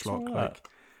trying to be schlock. Like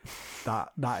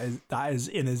that is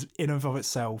in and of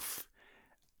itself,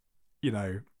 you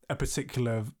know, a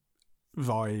particular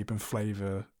vibe and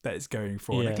flavor that it's going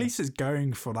for. And at least it's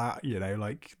going for that, you know,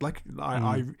 like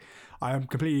I am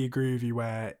completely agree with you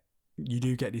where you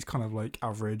do get these kind of like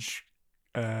average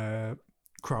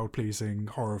crowd pleasing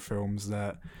horror films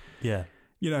that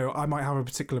you know, I might have a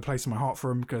particular place in my heart for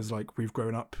them because like we've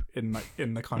grown up in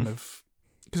the kind of,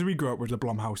 because we grew up with the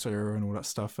Blumhouse era and all that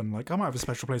stuff, and like I might have a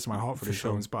special place in my heart for these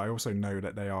films, but I also know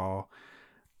that they are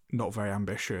not very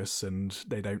ambitious and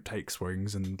they don't take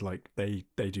swings, and like they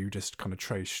do just kind of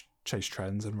chase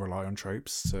trends and rely on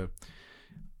tropes to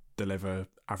deliver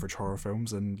average horror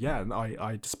films. And yeah,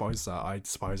 I despise that. I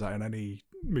despise that in any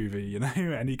movie, you know.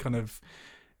 Any kind of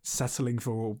settling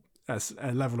for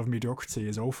a level of mediocrity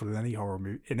is awful in any horror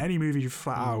movie, in any movie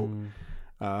flat out.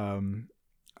 And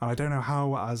I don't know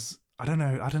how, I don't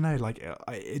know, like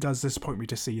it does disappoint me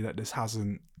to see that this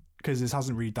hasn't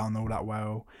really done all that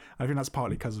well. I think that's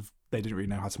partly because they didn't really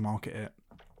know how to market it.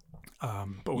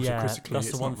 But also critically, that's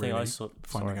it's the one not thing really I saw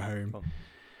finding a home.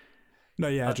 No,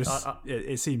 yeah,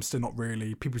 it seems to not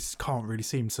really, people can't really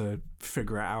seem to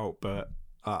figure it out, but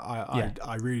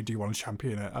I really do want to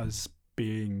champion it as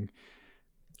being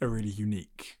a really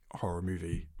unique horror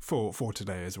movie for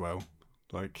today as well.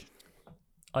 Like,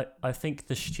 I think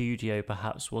the studio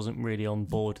perhaps wasn't really on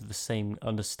board with the same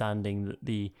understanding that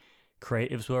the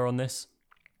creatives were on this,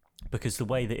 because the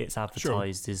way that it's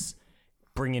advertised is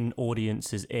bringing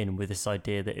audiences in with this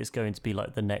idea that it's going to be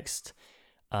like the next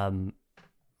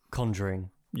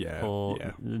Conjuring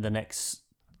the next.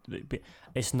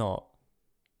 It's not,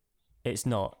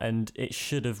 and it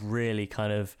should have really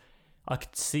kind of, I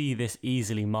could see this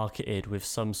easily marketed with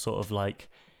some sort of like,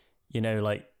 you know,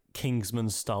 like Kingsman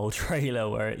style trailer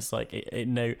where it's like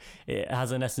it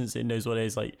has an essence, it knows what it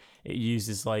is, like it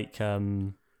uses like I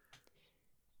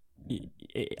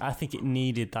think it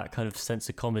needed that kind of sense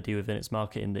of comedy within its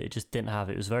marketing that it just didn't have.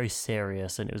 It was very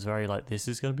serious and it was very like, this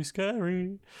is going to be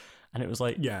scary, and it was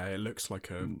like, yeah, it looks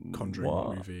like a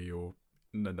Conjuring movie or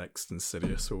the next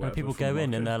Insidious or whatever. And people go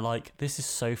in and they're like, this is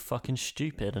so fucking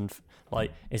stupid, and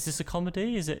like, is this a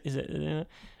comedy? Is it and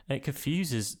it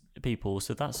confuses people,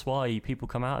 so that's why people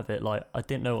come out of it like, I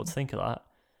didn't know what to think of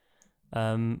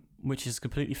that, which is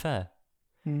completely fair.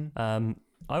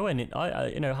 I went in, I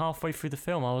you know, halfway through the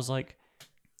film I was like,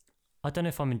 I don't know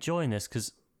if I'm enjoying this,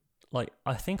 because like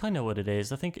I think I know what it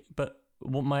is, but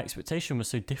what my expectation was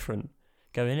so different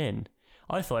going in.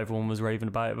 I thought everyone was raving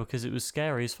about it because it was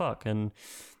scary as fuck, and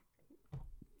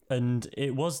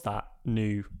it was that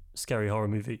new scary horror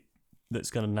movie that's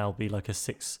going to now be like a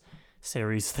 6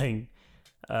 series thing.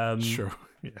 Sure,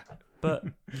 yeah. But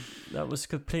that was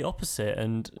complete opposite,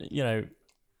 and you know,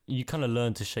 you kind of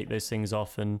learn to shake those things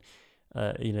off, and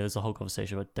you know, there's a whole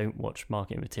conversation about don't watch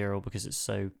marketing material because it's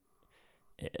so.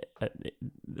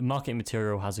 The marketing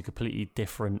material has a completely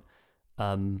different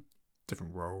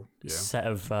role, set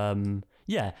of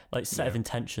set of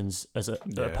intentions as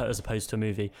opposed to a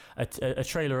movie. A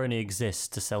trailer only exists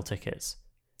to sell tickets.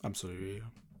 Absolutely.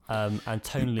 And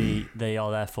tonally, they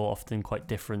are therefore often quite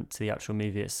different to the actual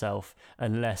movie itself,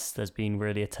 unless there's been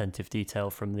really attentive detail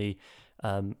from the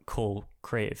core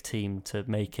creative team to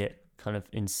make it kind of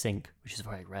in sync, which is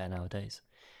very rare nowadays.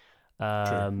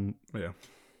 True.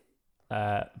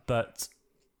 But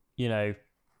you know,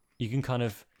 you can kind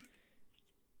of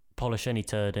polish any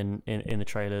turd in the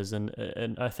trailers,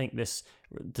 and I think this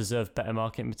deserved better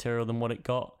marketing material than what it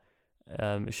got.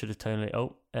 It should have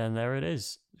tonally. And there it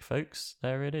is, folks.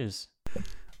 There it is.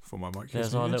 For my mic.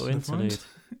 There's our little interlude.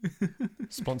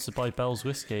 Sponsored by Bell's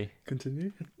Whiskey.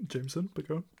 Continue, Jameson. But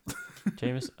go on.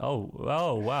 Jameson. Oh,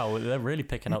 wow! They're really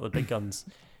picking out the big guns.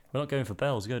 We're not going for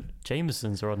Bell's. Good.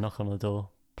 Jamesons are a knock on the door.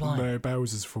 Blind. No,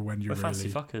 bells is for when you're We're fancy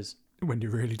fuckers. when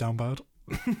you're really down bad.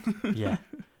 Yeah.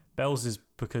 Bells is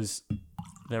because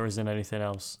there isn't anything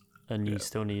else and you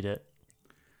still need it.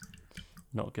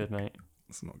 Not good, mate.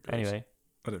 It's not good. Anyway.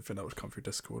 I don't think that would come through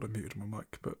Discord. I muted my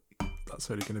mic, but that's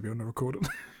only going to be on the recording.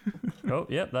 Oh,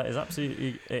 yeah, that is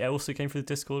absolutely... It also came through the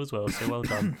Discord as well, so well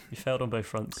done. You failed on both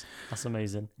fronts. That's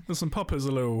amazing. Listen, Papa's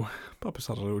had a little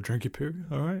drinky poo,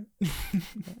 all right?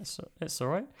 It's all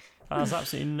right. There's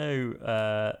absolutely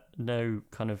no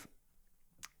kind of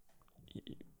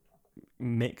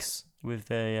mix with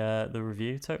the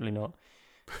review. Totally not.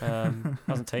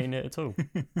 Hasn't taken it at all.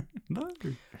 No.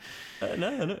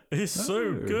 No, it's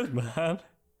so good, man.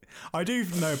 I do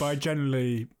know, but I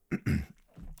do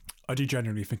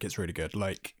genuinely think it's really good.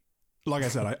 Like I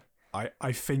said,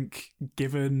 I think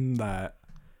given that,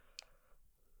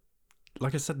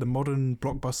 like I said, the modern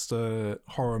blockbuster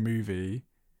horror movie,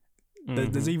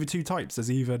 there's either two types.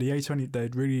 There's either the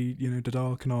the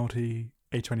dark and arty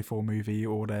A24 movie,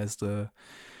 or there's the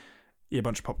eat a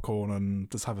bunch of popcorn and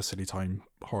just have a silly time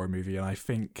horror movie. And I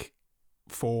think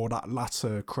for that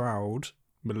latter crowd,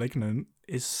 Malignant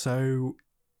is so,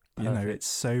 it's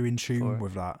so in tune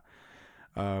with that.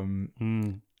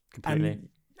 Completely. And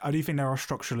I do think there are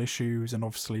structural issues, and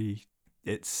obviously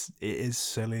it is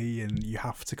silly, and you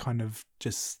have to kind of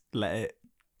just let it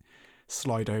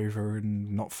slide over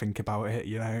and not think about it,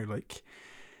 like,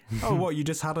 oh, what, you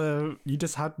just had a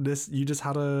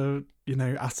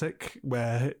attic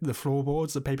where the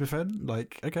floorboards are paper thin,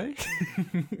 like, okay.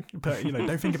 But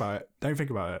don't think about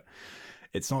it.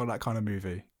 It's not that kind of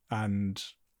movie, and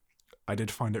I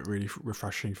did find it really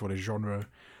refreshing for this genre,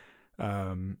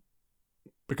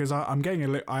 because I am getting a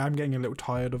little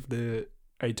tired of the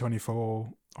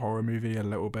A24 horror movie a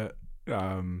little bit,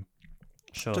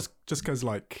 sure, just because,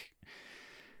 like,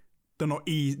 they're not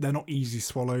easy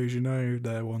swallows,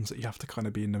 they're ones that you have to kind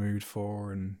of be in the mood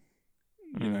for, and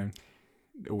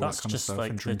all that's that kind just of stuff, like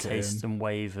and the drink taste it in. and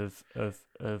wave of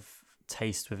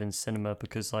taste within cinema,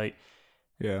 because like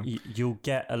you'll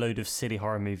get a load of silly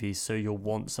horror movies, so you'll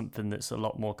want something that's a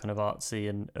lot more kind of artsy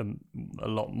and a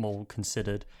lot more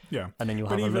considered, and then you'll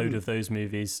have a load of those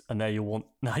movies, and now you want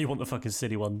the fucking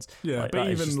silly ones, but that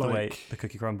even is just like the way the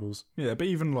cookie crumbles. But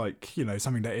even like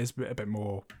something that is a bit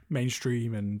more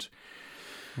mainstream and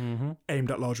aimed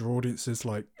at larger audiences,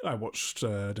 like I watched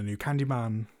the new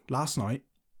Candyman last night,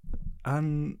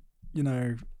 and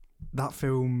that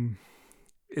film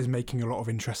is making a lot of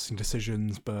interesting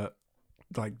decisions, but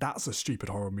like, that's a stupid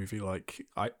horror movie. Like,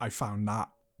 I found that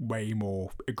way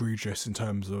more egregious in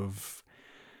terms of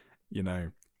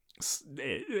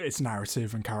its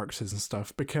narrative and characters and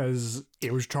stuff, because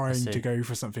it was trying to go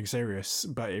for something serious,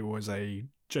 but it was a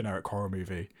generic horror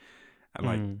movie.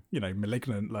 And like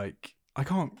Malignant, like, I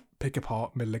can't pick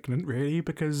apart Malignant really,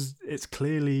 because it's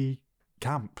clearly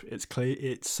camp. It's clear,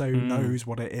 it so knows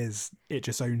what it is. It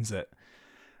just owns it.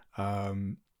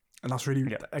 And that's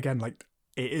really, again, like,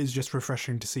 it is just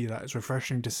refreshing to see that. It's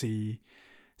refreshing to see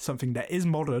something that is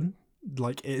modern,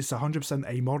 like, it's 100%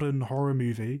 a modern horror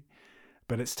movie,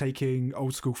 but it's taking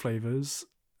old school flavors,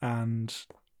 and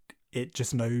it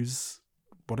just knows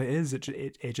what it is.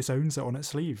 It just owns it on its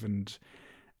sleeve, and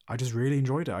I just really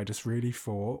enjoyed it. I just really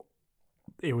thought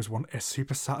it was a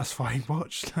super satisfying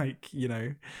watch, like,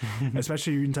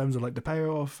 especially in terms of like the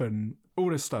payoff and all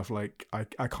this stuff. Like,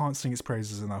 I can't sing its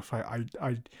praises enough.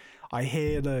 I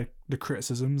hear the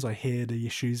criticisms, I hear the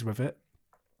issues with it,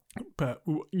 but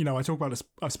I talk about this.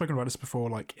 I've spoken about this before.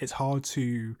 Like, it's hard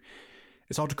to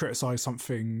criticize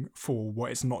something for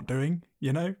what it's not doing.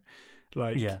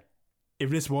 Like, if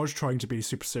this was trying to be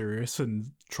super serious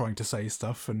and trying to say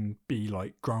stuff and be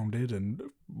like grounded and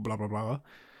blah blah blah,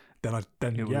 then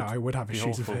I would have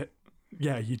issues with it.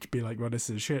 Yeah, you'd be like, well, this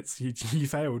is shit. You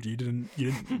failed. You didn't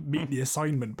meet the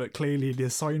assignment. But clearly, the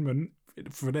assignment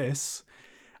for this,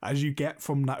 as you get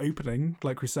from that opening,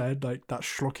 like we said, like that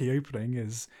schlocky opening,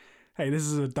 is, hey, this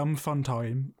is a dumb fun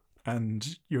time,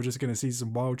 and you're just gonna see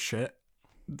some wild shit.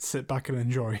 Sit back and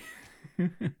enjoy.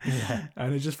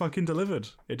 And it just fucking delivered.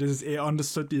 It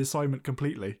understood the assignment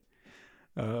completely.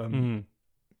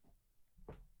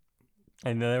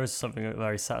 And there is something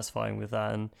very satisfying with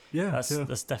that, and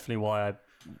that's definitely why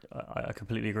I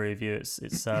completely agree with you. It's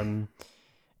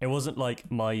it wasn't like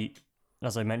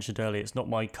as I mentioned earlier, it's not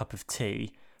my cup of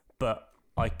tea, but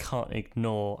I can't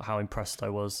ignore how impressed I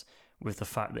was with the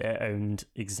fact that it owned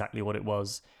exactly what it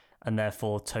was, and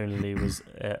therefore tonally was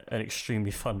an extremely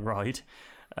fun ride.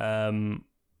 And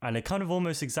it kind of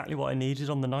almost exactly what I needed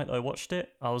on the night I watched it.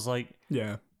 I was like,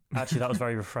 actually, that was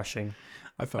very refreshing.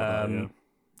 I felt that,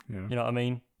 yeah. You know what I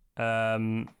mean?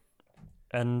 And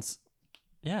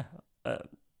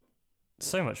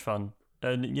So much fun,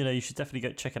 and you know, you should definitely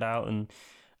go check it out and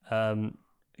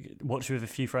watch it with a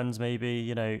few friends. Maybe,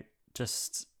 you know,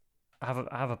 just have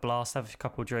a blast, have a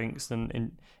couple of drinks,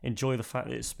 and enjoy the fact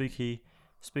that it's spooky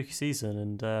season,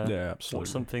 and yeah, absolutely. watch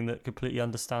something that completely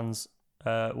understands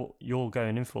what you're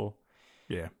going in for.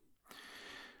 Yeah.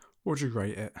 What would you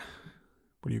rate it?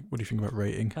 What do you think about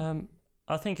rating?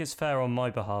 I think it's fair on my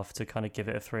behalf to kind of give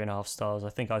it a 3.5 stars. I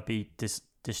think I'd be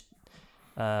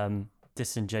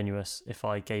disingenuous if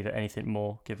I gave it anything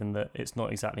more, given that it's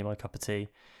not exactly my cup of tea.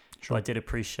 Sure. But I did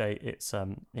appreciate its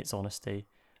honesty,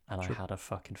 and sure. I had a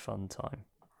fucking fun time.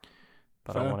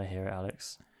 But fair. I want to hear it,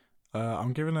 Alex.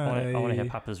 I'm giving it. I want to hear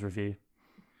Papa's review.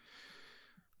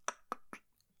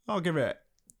 I'll give it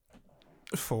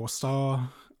 4 star.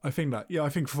 I think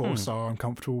 4 star I'm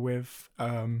comfortable with.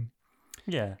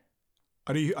 Yeah.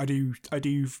 I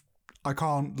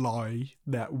can't lie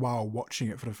that while watching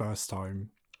it for the first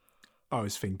time, I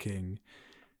was thinking,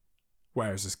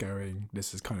 where is this going?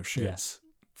 This is kind of shit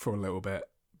for a little bit.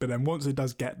 But then once it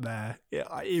does get there,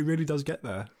 it really does get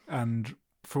there. And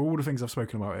for all the things I've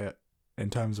spoken about it, in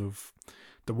terms of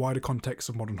the wider context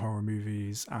of modern horror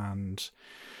movies and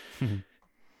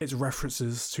its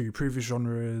references to previous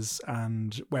genres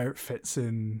and where it fits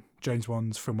in James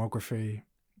Wan's filmography,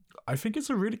 I think it's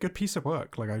a really good piece of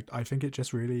work. Like, I think it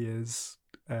just really is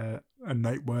a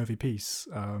noteworthy piece.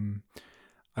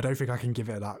 I don't think I can give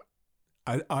it that.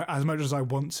 I as much as I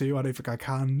want to, I don't think I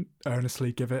can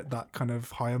earnestly give it that kind of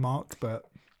higher mark. But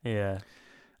yeah,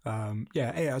 8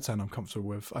 out of 10 I'm comfortable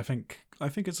with. I think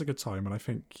it's a good time, and I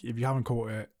think if you haven't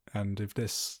caught it, and if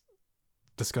this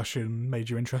discussion made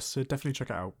you interested, definitely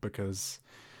check it out, because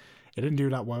it didn't do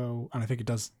that well, and I think it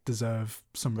does deserve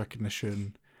some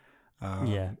recognition.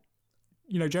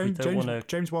 You know,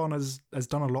 James Wan has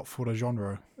done a lot for the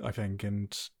genre, I think,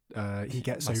 and he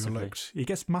gets overlooked. He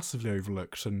gets massively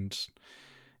overlooked, and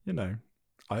you know,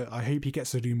 I hope he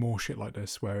gets to do more shit like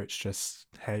this, where it's just,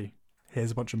 hey,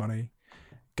 here's a bunch of money,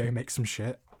 go make some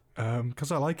shit.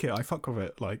 Because I like it, I fuck with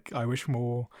it. Like, I wish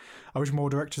more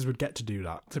directors would get to do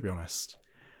that, to be honest.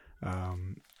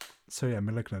 So yeah,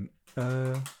 Malignant.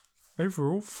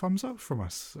 Overall, thumbs up from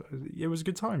us. It was a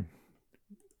good time.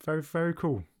 Very, very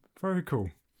cool. Very cool.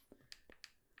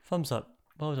 Thumbs up.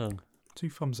 Well done.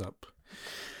 2 thumbs up.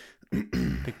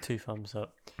 Big 2 thumbs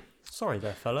up. Sorry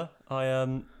there, fella.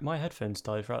 My headphones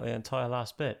died throughout the entire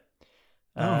last bit.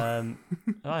 I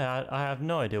have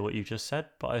no idea what you just said,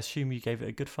 but I assume you gave it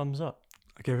a good thumbs up.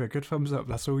 I gave it a good thumbs up.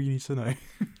 That's all you need to know.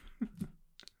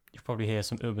 You'll probably hear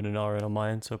some and ahhing on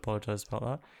my end, so I apologise about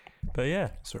that. But yeah,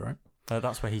 it's all right.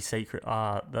 That's where he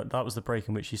that was the break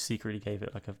in which he secretly gave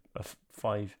it like a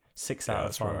 6 out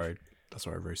of 5. That's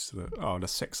why I roasted it. Oh, the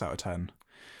 6 out of 10.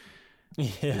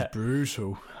 Yeah, it's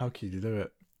brutal. How could you do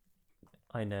it?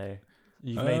 I know.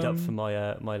 You've made up for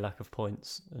my my lack of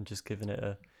points and just given it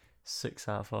a 6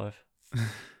 out of 5.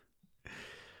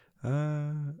 Where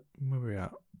are we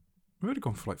at? We've already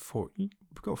gone for like 4.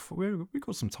 We've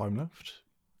got some time left.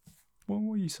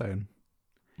 What are you saying?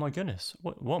 My goodness,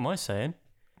 what am I saying?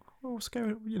 Well, what's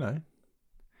going? You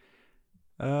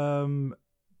know.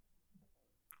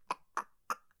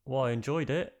 Well, I enjoyed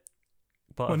it,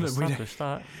 but I've established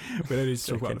that. We don't need to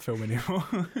talk about the film anymore.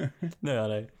 No, I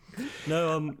know.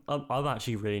 No, I'm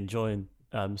actually really enjoying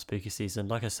spooky season.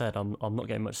 Like I said, I'm not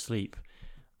getting much sleep.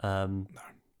 No.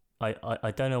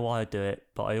 I don't know why I do it,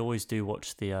 but I always do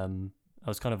watch the. I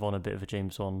was kind of on a bit of a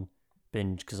James Wan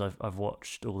binge because I've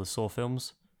watched all the Saw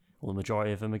films, or the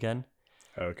majority of them again.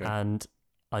 Okay. And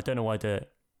I don't know why I do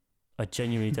it. I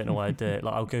genuinely don't know why I do it.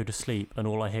 Like, I'll go to sleep and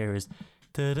all I hear is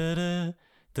da da da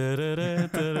da da da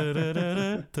da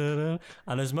da da.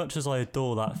 And as much as I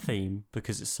adore that theme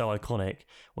because it's so iconic,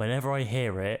 whenever I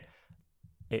hear it,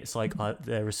 it's like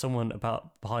there is someone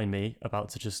behind me about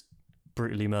to just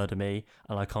brutally murder me,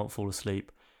 and I can't fall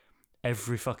asleep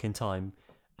every fucking time,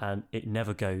 and it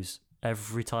never goes.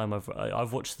 Every time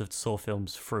I've watched the Saw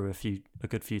films through a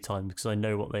good few times because I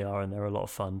know what they are and they're a lot of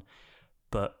fun.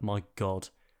 But my God,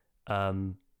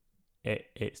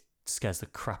 it scares the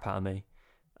crap out of me.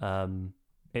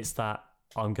 It's that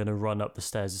I'm going to run up the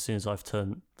stairs as soon as I've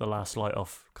turned the last light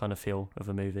off kind of feel of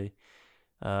a movie.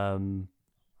 And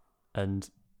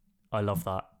I love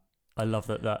that. I love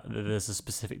that there's a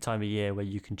specific time of year where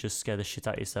you can just scare the shit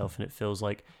out of yourself and it feels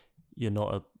like you're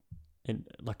not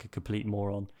like a complete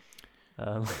moron.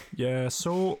 Yeah,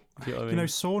 Saw, you know what I mean?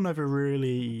 Saw never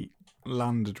really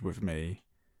landed with me.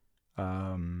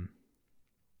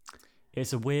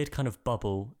 It's a weird kind of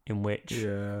bubble in which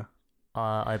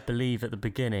I believe at the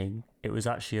beginning it was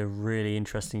actually a really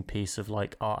interesting piece of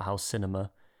like art house cinema,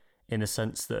 in the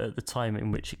sense that at the time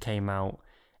in which it came out,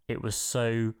 it was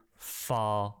so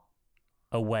far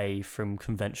away from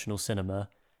conventional cinema,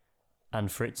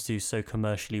 and for it to do so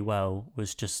commercially well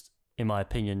was just, in my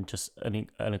opinion, just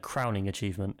a crowning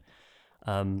achievement.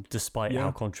 Despite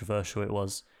how controversial it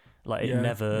was, like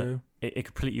it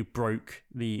completely broke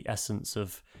the essence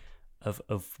of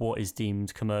what is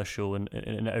deemed commercial, and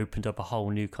it opened up a whole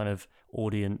new kind of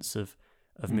audience of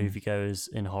moviegoers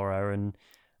in horror,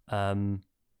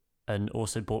 and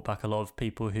also brought back a lot of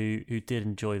people who did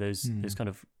enjoy those kind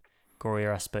of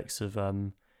gorier aspects of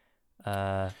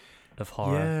horror.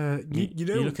 Yeah,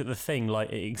 you look at The Thing,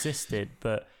 like it existed,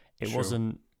 but it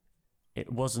wasn't.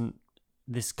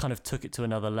 This kind of took it to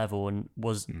another level and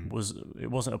it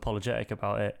wasn't apologetic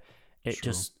about it. It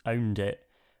just owned it.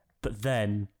 But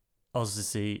then,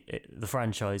 obviously, the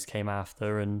franchise came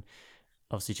after, and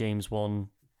obviously James Wan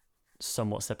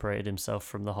somewhat separated himself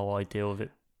from the whole ideal of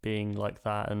it being like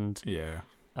that. And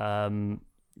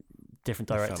different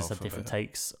directors have different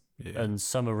takes, and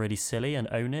some are really silly and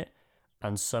own it,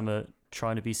 and some are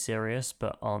trying to be serious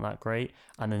but aren't that great,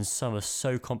 and then some are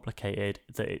so complicated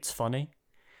that it's funny.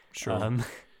 Sure.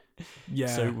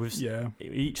 So with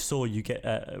each Saw you get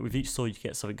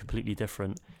something completely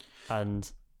different, and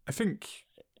I think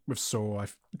with Saw,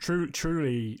 I've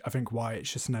truly I think why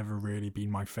it's just never really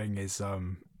been my thing is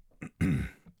in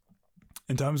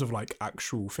terms of like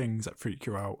actual things that freak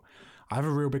you out. I have a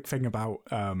real big thing about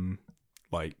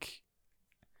like,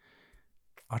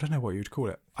 I don't know what you'd call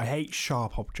it. I hate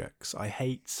sharp objects. I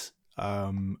hate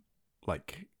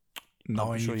like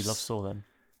knives. I'm sure you love Saw then.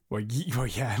 Well,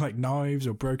 yeah, like knives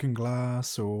or broken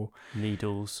glass or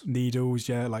needles.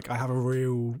 Yeah, like I have a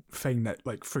real thing that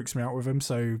like freaks me out with them.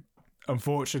 So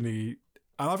unfortunately,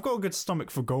 and I've got a good stomach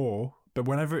for gore, but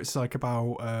whenever it's like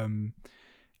about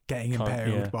getting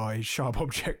impaled by sharp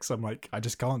objects, I'm like, I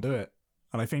just can't do it.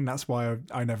 And I think that's why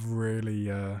I never really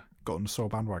got on the Saw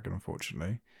bandwagon,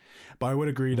 unfortunately. But I would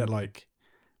agree that like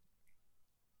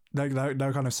they're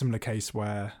kind of similar case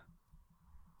where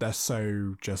they're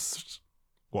so just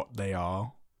what they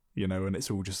are, you know, and it's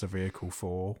all just a vehicle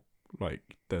for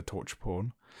like the torture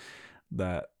porn,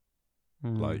 that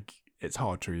like it's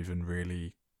hard to even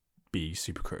really be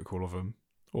super critical of them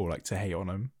or like to hate on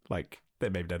them. Like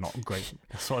maybe they're not great.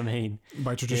 That's what I mean.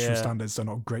 By traditional standards, they're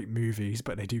not great movies,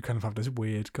 but they do kind of have this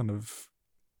weird kind of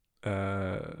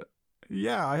I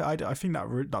think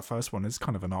that first one is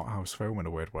kind of an art house film in a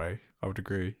weird way. I would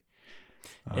agree.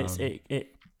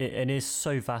 It is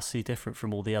so vastly different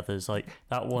from all the others. Like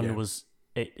that one was,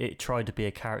 it tried to be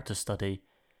a character study,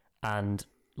 and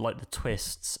like the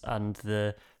twists and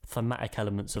the thematic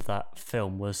elements of that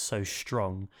film were so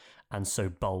strong and so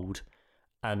bold,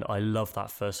 and I love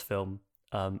that first film.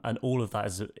 And all of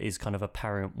that is kind of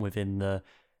apparent within the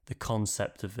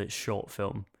concept of its short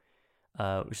film,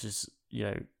 which is, you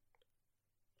know,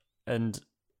 and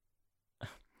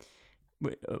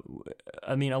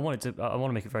I mean, I want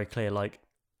to make it very clear, like,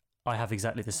 I have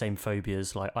exactly the same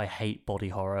phobias. Like, I hate body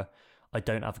horror. I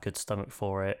don't have a good stomach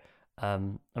for it. I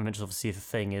mentioned, obviously, The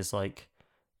Thing is, like,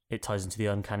 it ties into the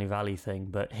Uncanny Valley thing,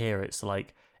 but here it's,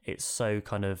 like, it's so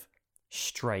kind of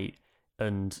straight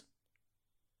and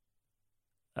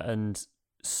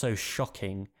so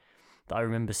shocking that I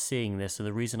remember seeing this, and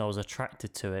the reason I was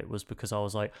attracted to it was because I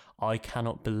was like, I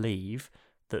cannot believe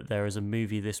that there is a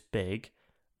movie this big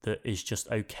that is just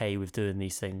okay with doing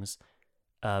these things,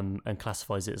 and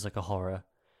classifies it as like a horror,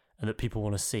 and that people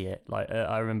want to see it. Like,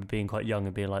 I remember being quite young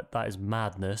and being like, that is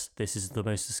madness. This is the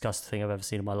most disgusting thing I've ever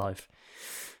seen in my life.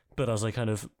 But as I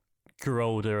kind of grew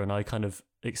older and I kind of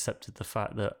accepted the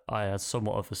fact that I had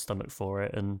somewhat of a stomach for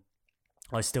it, and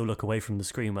I still look away from the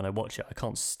screen when I watch it. I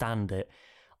can't stand it.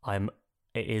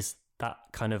 It is that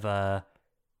kind of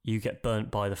you get burnt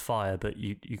by the fire, but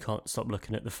you can't stop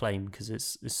looking at the flame because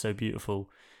it's so beautiful.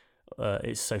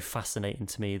 It's so fascinating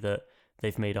to me that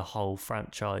they've made a whole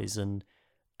franchise and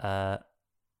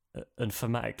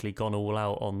thematically gone all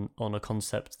out on a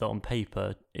concept that on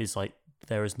paper is like,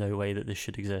 there is no way that this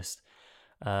should exist.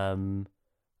 And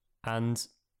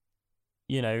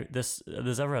you know, there's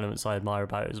other elements I admire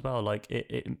about it as well. Like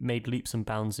it made leaps and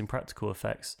bounds in practical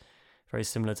effects, very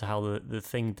similar to how the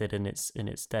Thing did in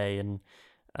its day. And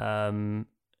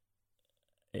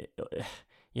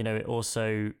it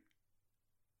also,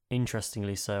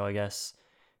 interestingly so, I guess,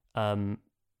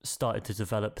 started to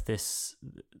develop this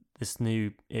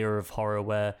new era of horror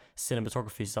where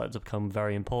cinematography started to become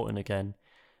very important again,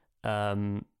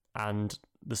 and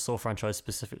the Saw franchise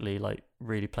specifically like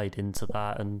really played into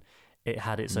that, and it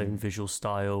had its own visual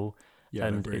style,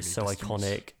 and really it's so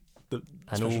iconic.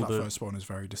 And all the first one is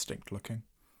very distinct looking.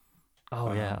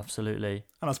 Oh yeah, absolutely.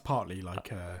 And that's partly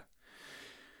like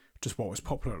just what was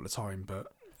popular at the time, but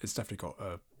it's definitely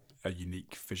got a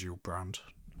unique visual brand.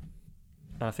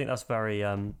 And I think that's very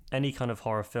any kind of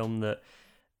horror film that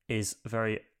is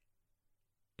very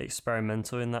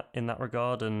experimental in that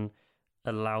regard and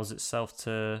allows itself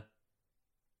to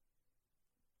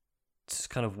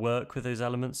kind of work with those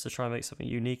elements to try and make something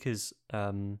unique is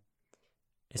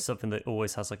something that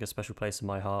always has like a special place in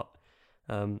my heart.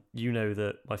 You know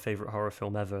that my favorite horror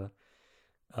film ever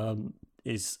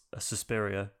is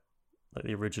Suspiria, like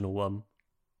the original one.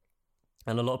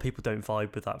 And a lot of people don't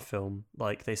vibe with that film.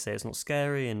 Like, they say it's not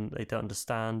scary and they don't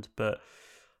understand. But,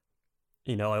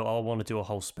 you know, I want to do a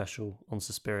whole special on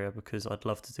Suspiria because I'd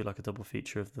love to do like a double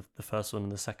feature of the first one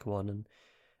and the second one and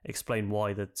explain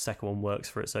why the second one works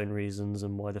for its own reasons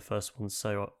and why the first one's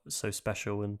so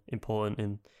special and important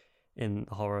in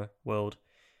the horror world.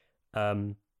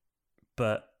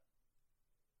 But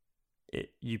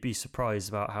you'd be surprised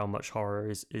about how much horror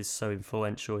is so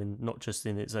influential in not just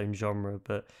in its own genre,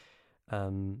 but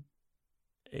in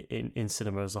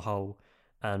cinema as a whole.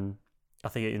 And I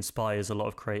think it inspires a lot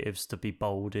of creatives to be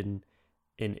bold in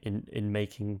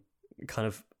making kind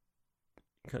of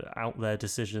out there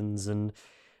decisions and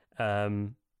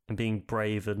being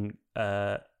brave and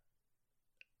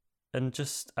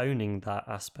just owning that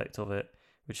aspect of it,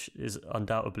 which is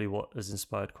undoubtedly what has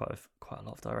inspired quite a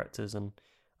lot of directors. And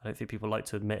I don't think people like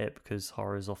to admit it because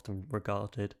horror is often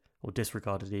regarded or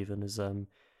disregarded even as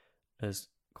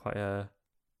quite a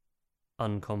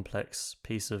uncomplex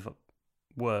piece of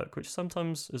work, which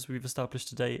sometimes, as we've established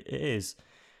today, it is.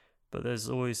 But there's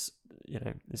always,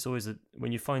 it's always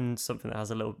when you find something that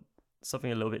has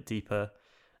something a little bit deeper,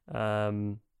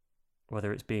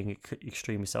 whether it's being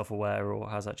extremely self-aware or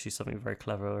has actually something very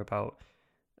clever about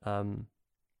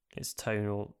its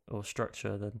tone or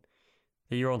structure, then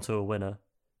you're onto a winner.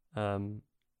 That's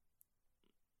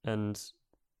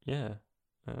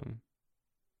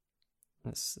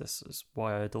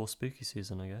why I adore spooky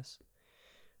season, I guess.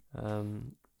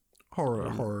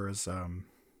 Horror is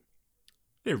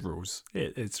it rules.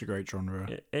 It's a great genre.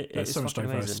 There's so much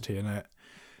diversity in it.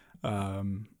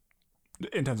 In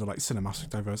terms of like cinematic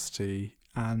diversity,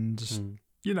 and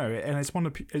and it's one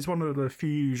of the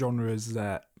few genres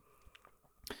that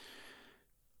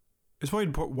it's probably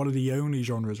one of the only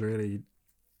genres really,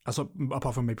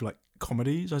 apart from maybe like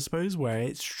comedies, I suppose, where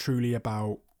it's truly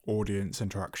about audience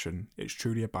interaction. It's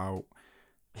truly about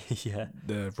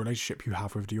the relationship you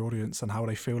have with the audience and how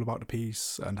they feel about the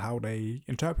piece and how they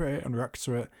interpret it and react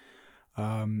to it.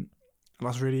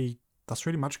 That's really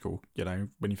magical,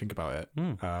 when you think about it.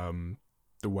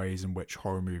 The ways in which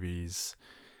horror movies,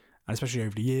 and especially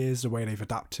over the years, the way they've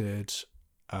adapted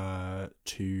to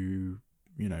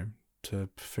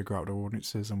figure out the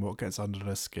audiences and what gets under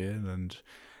their skin and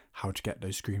how to get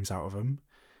those screams out of them.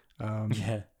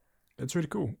 It's really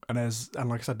cool. And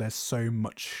like I said, there's so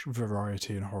much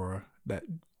variety in horror that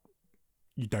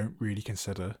you don't really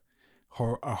consider.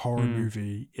 A horror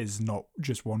movie is not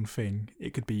just one thing.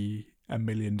 It could be a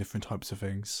million different types of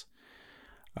things.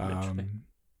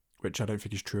 Which I don't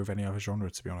think is true of any other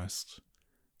genre, to be honest.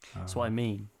 That's what I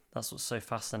mean. That's what's so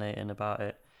fascinating about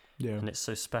it. Yeah. And it's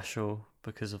so special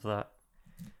because of that.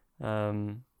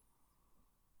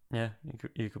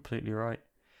 You're completely right.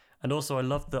 And also, I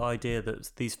love the idea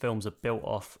that these films are built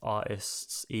off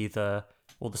artists, the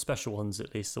special ones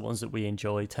at least, the ones that we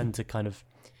enjoy, tend to kind of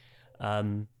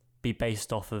be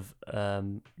based off of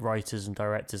writers and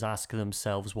directors asking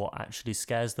themselves what actually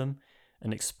scares them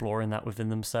and exploring that within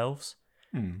themselves.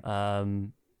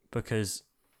 Because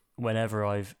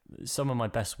whenever some of my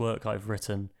best work I've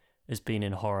written has been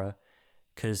in horror,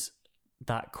 because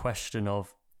that question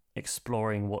of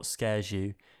exploring what scares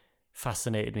you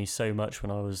fascinated me so much when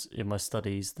I was in my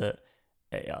studies that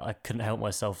I couldn't help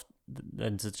myself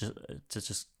and to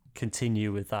just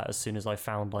continue with that as soon as I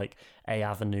found like a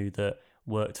avenue that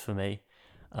worked for me.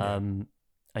 And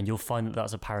you'll find that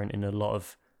that's apparent in a lot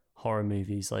of horror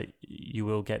movies. Like, you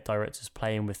will get directors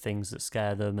playing with things that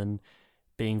scare them and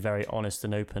being very honest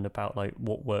and open about like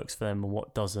what works for them and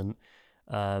what doesn't.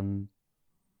 And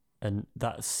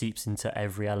that seeps into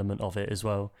every element of it as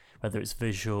well, whether it's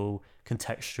visual,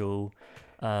 contextual,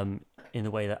 in the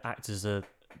way that actors are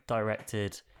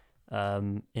directed,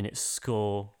 in its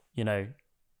score,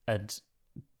 and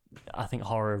I think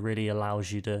horror really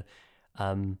allows you to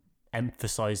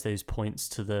emphasize those points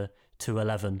to the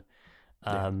 11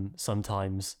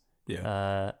 sometimes.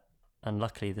 And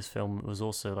luckily this film was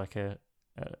also like a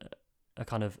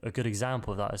kind of a good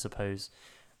example of that, I suppose,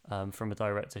 from a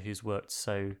director who's worked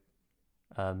so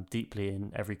deeply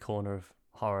in every corner of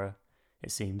horror,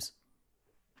 it seems.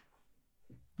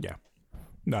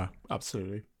 No,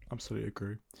 absolutely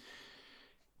agree.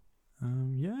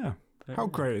 How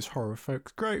great is horror,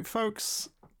 folks? Great, folks.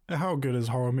 How good is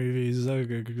horror movies? They're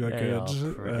good.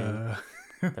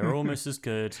 They're almost as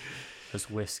good as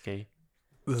whiskey.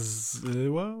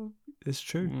 Well, it's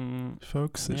true,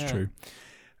 folks. It's true.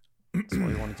 That's why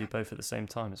we want to do both at the same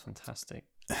time. It's fantastic.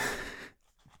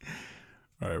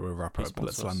 All right, we'll wrap up.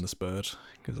 Let's land this bird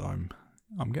because I'm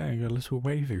getting a little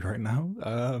wavy right now.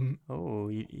 I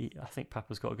think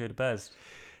Papa's got to go to bed.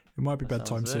 It might be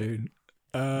bedtime soon.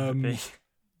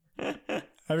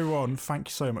 Everyone, thank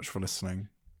you so much for listening,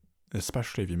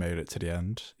 especially if you made it to the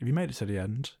end. If you made it to the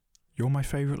end, you're my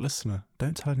favourite listener.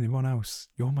 Don't tell anyone else.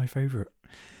 You're my favourite.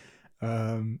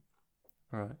 Right.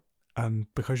 And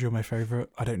because you're my favourite,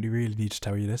 I don't really need to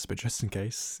tell you this, but just in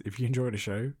case, if you enjoy the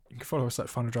show, you can follow us at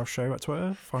Final Draft Show at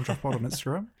Twitter, Final Draft Pod on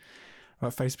Instagram, at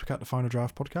Facebook at The Final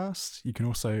Draft Podcast. You can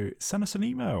also send us an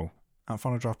email at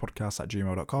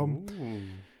finaldraftpodcast@gmail.com.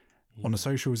 Yeah. On the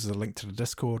socials is a link to the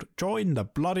Discord. Join the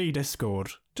bloody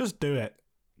Discord. Just do it.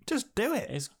 Just do it.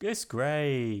 It's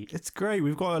great. It's great.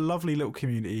 We've got a lovely little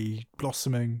community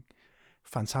blossoming.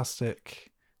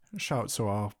 Fantastic. Shout out to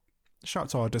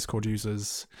our Discord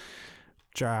users.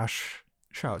 Josh.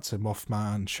 Shout out to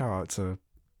Mothman. Shout out to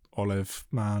Olive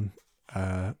Man.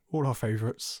 All our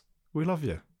favourites. We love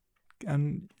you.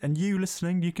 And you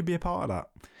listening, you could be a part of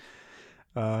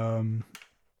that.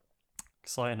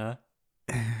 Exciting, huh?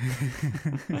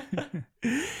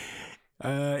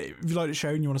 If you like the show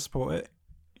and you want to support it,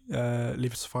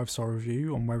 leave us a 5-star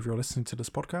review on wherever you're listening to this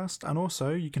podcast. And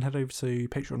also you can head over to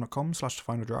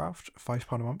patreon.com/thefinaldraft.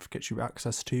 £5 a month gets you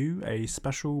access to a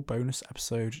special bonus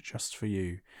episode just for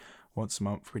you. Once a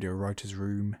month we do a writer's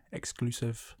room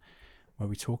exclusive where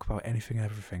we talk about anything and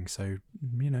everything. So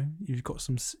if you've got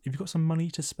some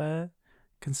money to spare,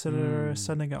 consider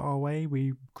sending it our way.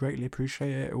 We greatly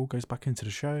appreciate it. It all goes back into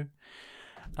the show.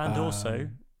 And also,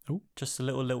 just a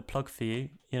little plug for you.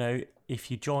 If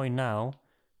you join now,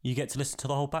 you get to listen to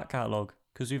the whole back catalogue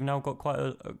because we've now got quite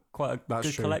a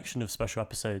good collection of special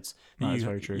episodes. That's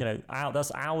very true.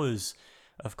 That's hours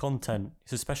of content,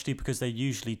 especially because they're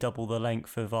usually double the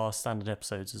length of our standard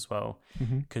episodes as well,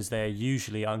 because they're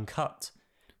usually uncut.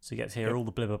 So you get to hear all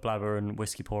the blibber blabber and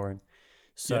whiskey pouring.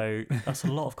 So that's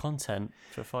a lot of content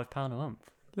for £5 a month.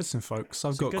 Listen, folks,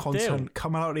 I've got content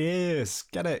coming out the ears.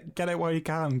 Get it while you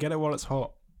can. Get it while it's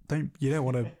hot. You don't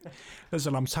want to.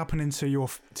 Listen, I'm tapping into your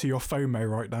FOMO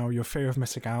right now. Your fear of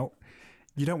missing out.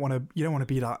 You don't want to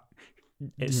be that.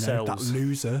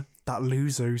 That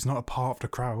loser who's not a part of the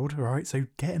crowd. All right, so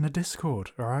get in the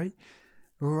Discord. All right.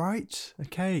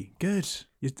 Okay. Good.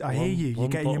 I hear you. You're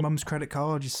getting your mum's credit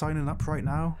card. You're signing up right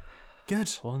now. Good.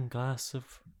 One glass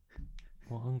of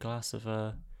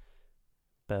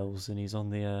bells, and he's on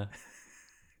the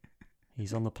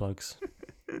plugs.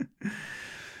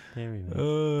 There we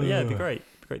go. But yeah, it'd be great.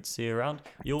 Great to see you around.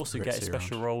 You also get a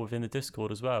special role within the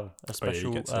Discord as well. A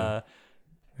special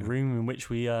room in which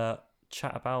we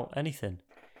chat about anything.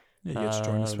 Yeah, you get to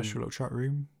join a special little chat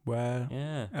room where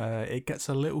it gets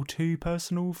a little too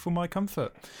personal for my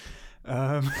comfort.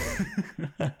 That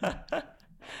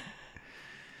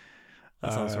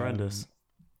sounds horrendous.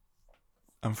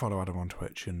 And follow Adam on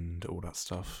Twitch and all that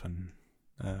stuff. And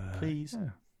please.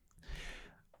 Yeah.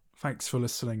 Thanks for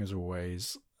listening as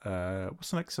always.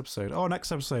 What's the next episode?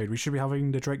 Next episode we should be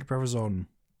having the Drake brothers on.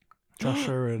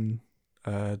 Joshua and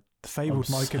the fabled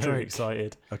Micah Drake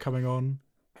excited. Are coming on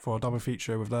for a double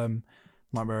feature with them.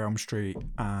 Nightmare on Elm Street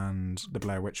and the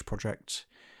Blair Witch Project.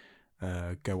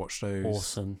 Go watch those.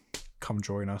 Awesome. Come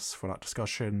join us for that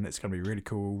discussion. It's going to be really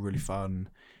cool, really fun,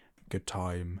 good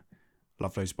time.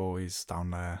 Love those boys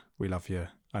down there. We love you.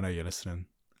 I know you're listening.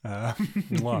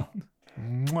 Mwah.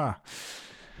 Mwah.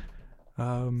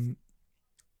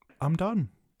 I'm done.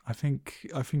 I think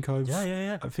I've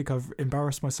I think I've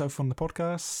embarrassed myself on the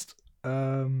podcast.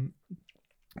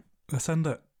 Let's end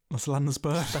it. Let's land this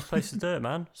bird. Best place to do it,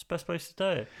 man. It's the best place to do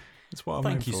it. That's what I'm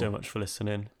Thank you so much for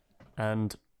listening.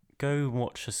 And go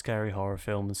watch a scary horror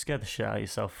film and scare the shit out of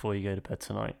yourself before you go to bed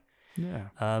tonight. Yeah.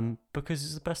 Because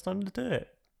it's the best time to do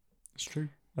it. It's true.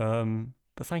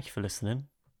 But thank you for listening.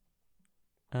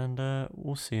 And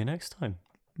we'll see you next time.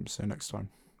 See you next time.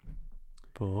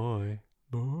 Bye.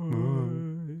 Bye.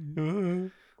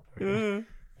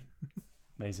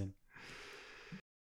 Amazing.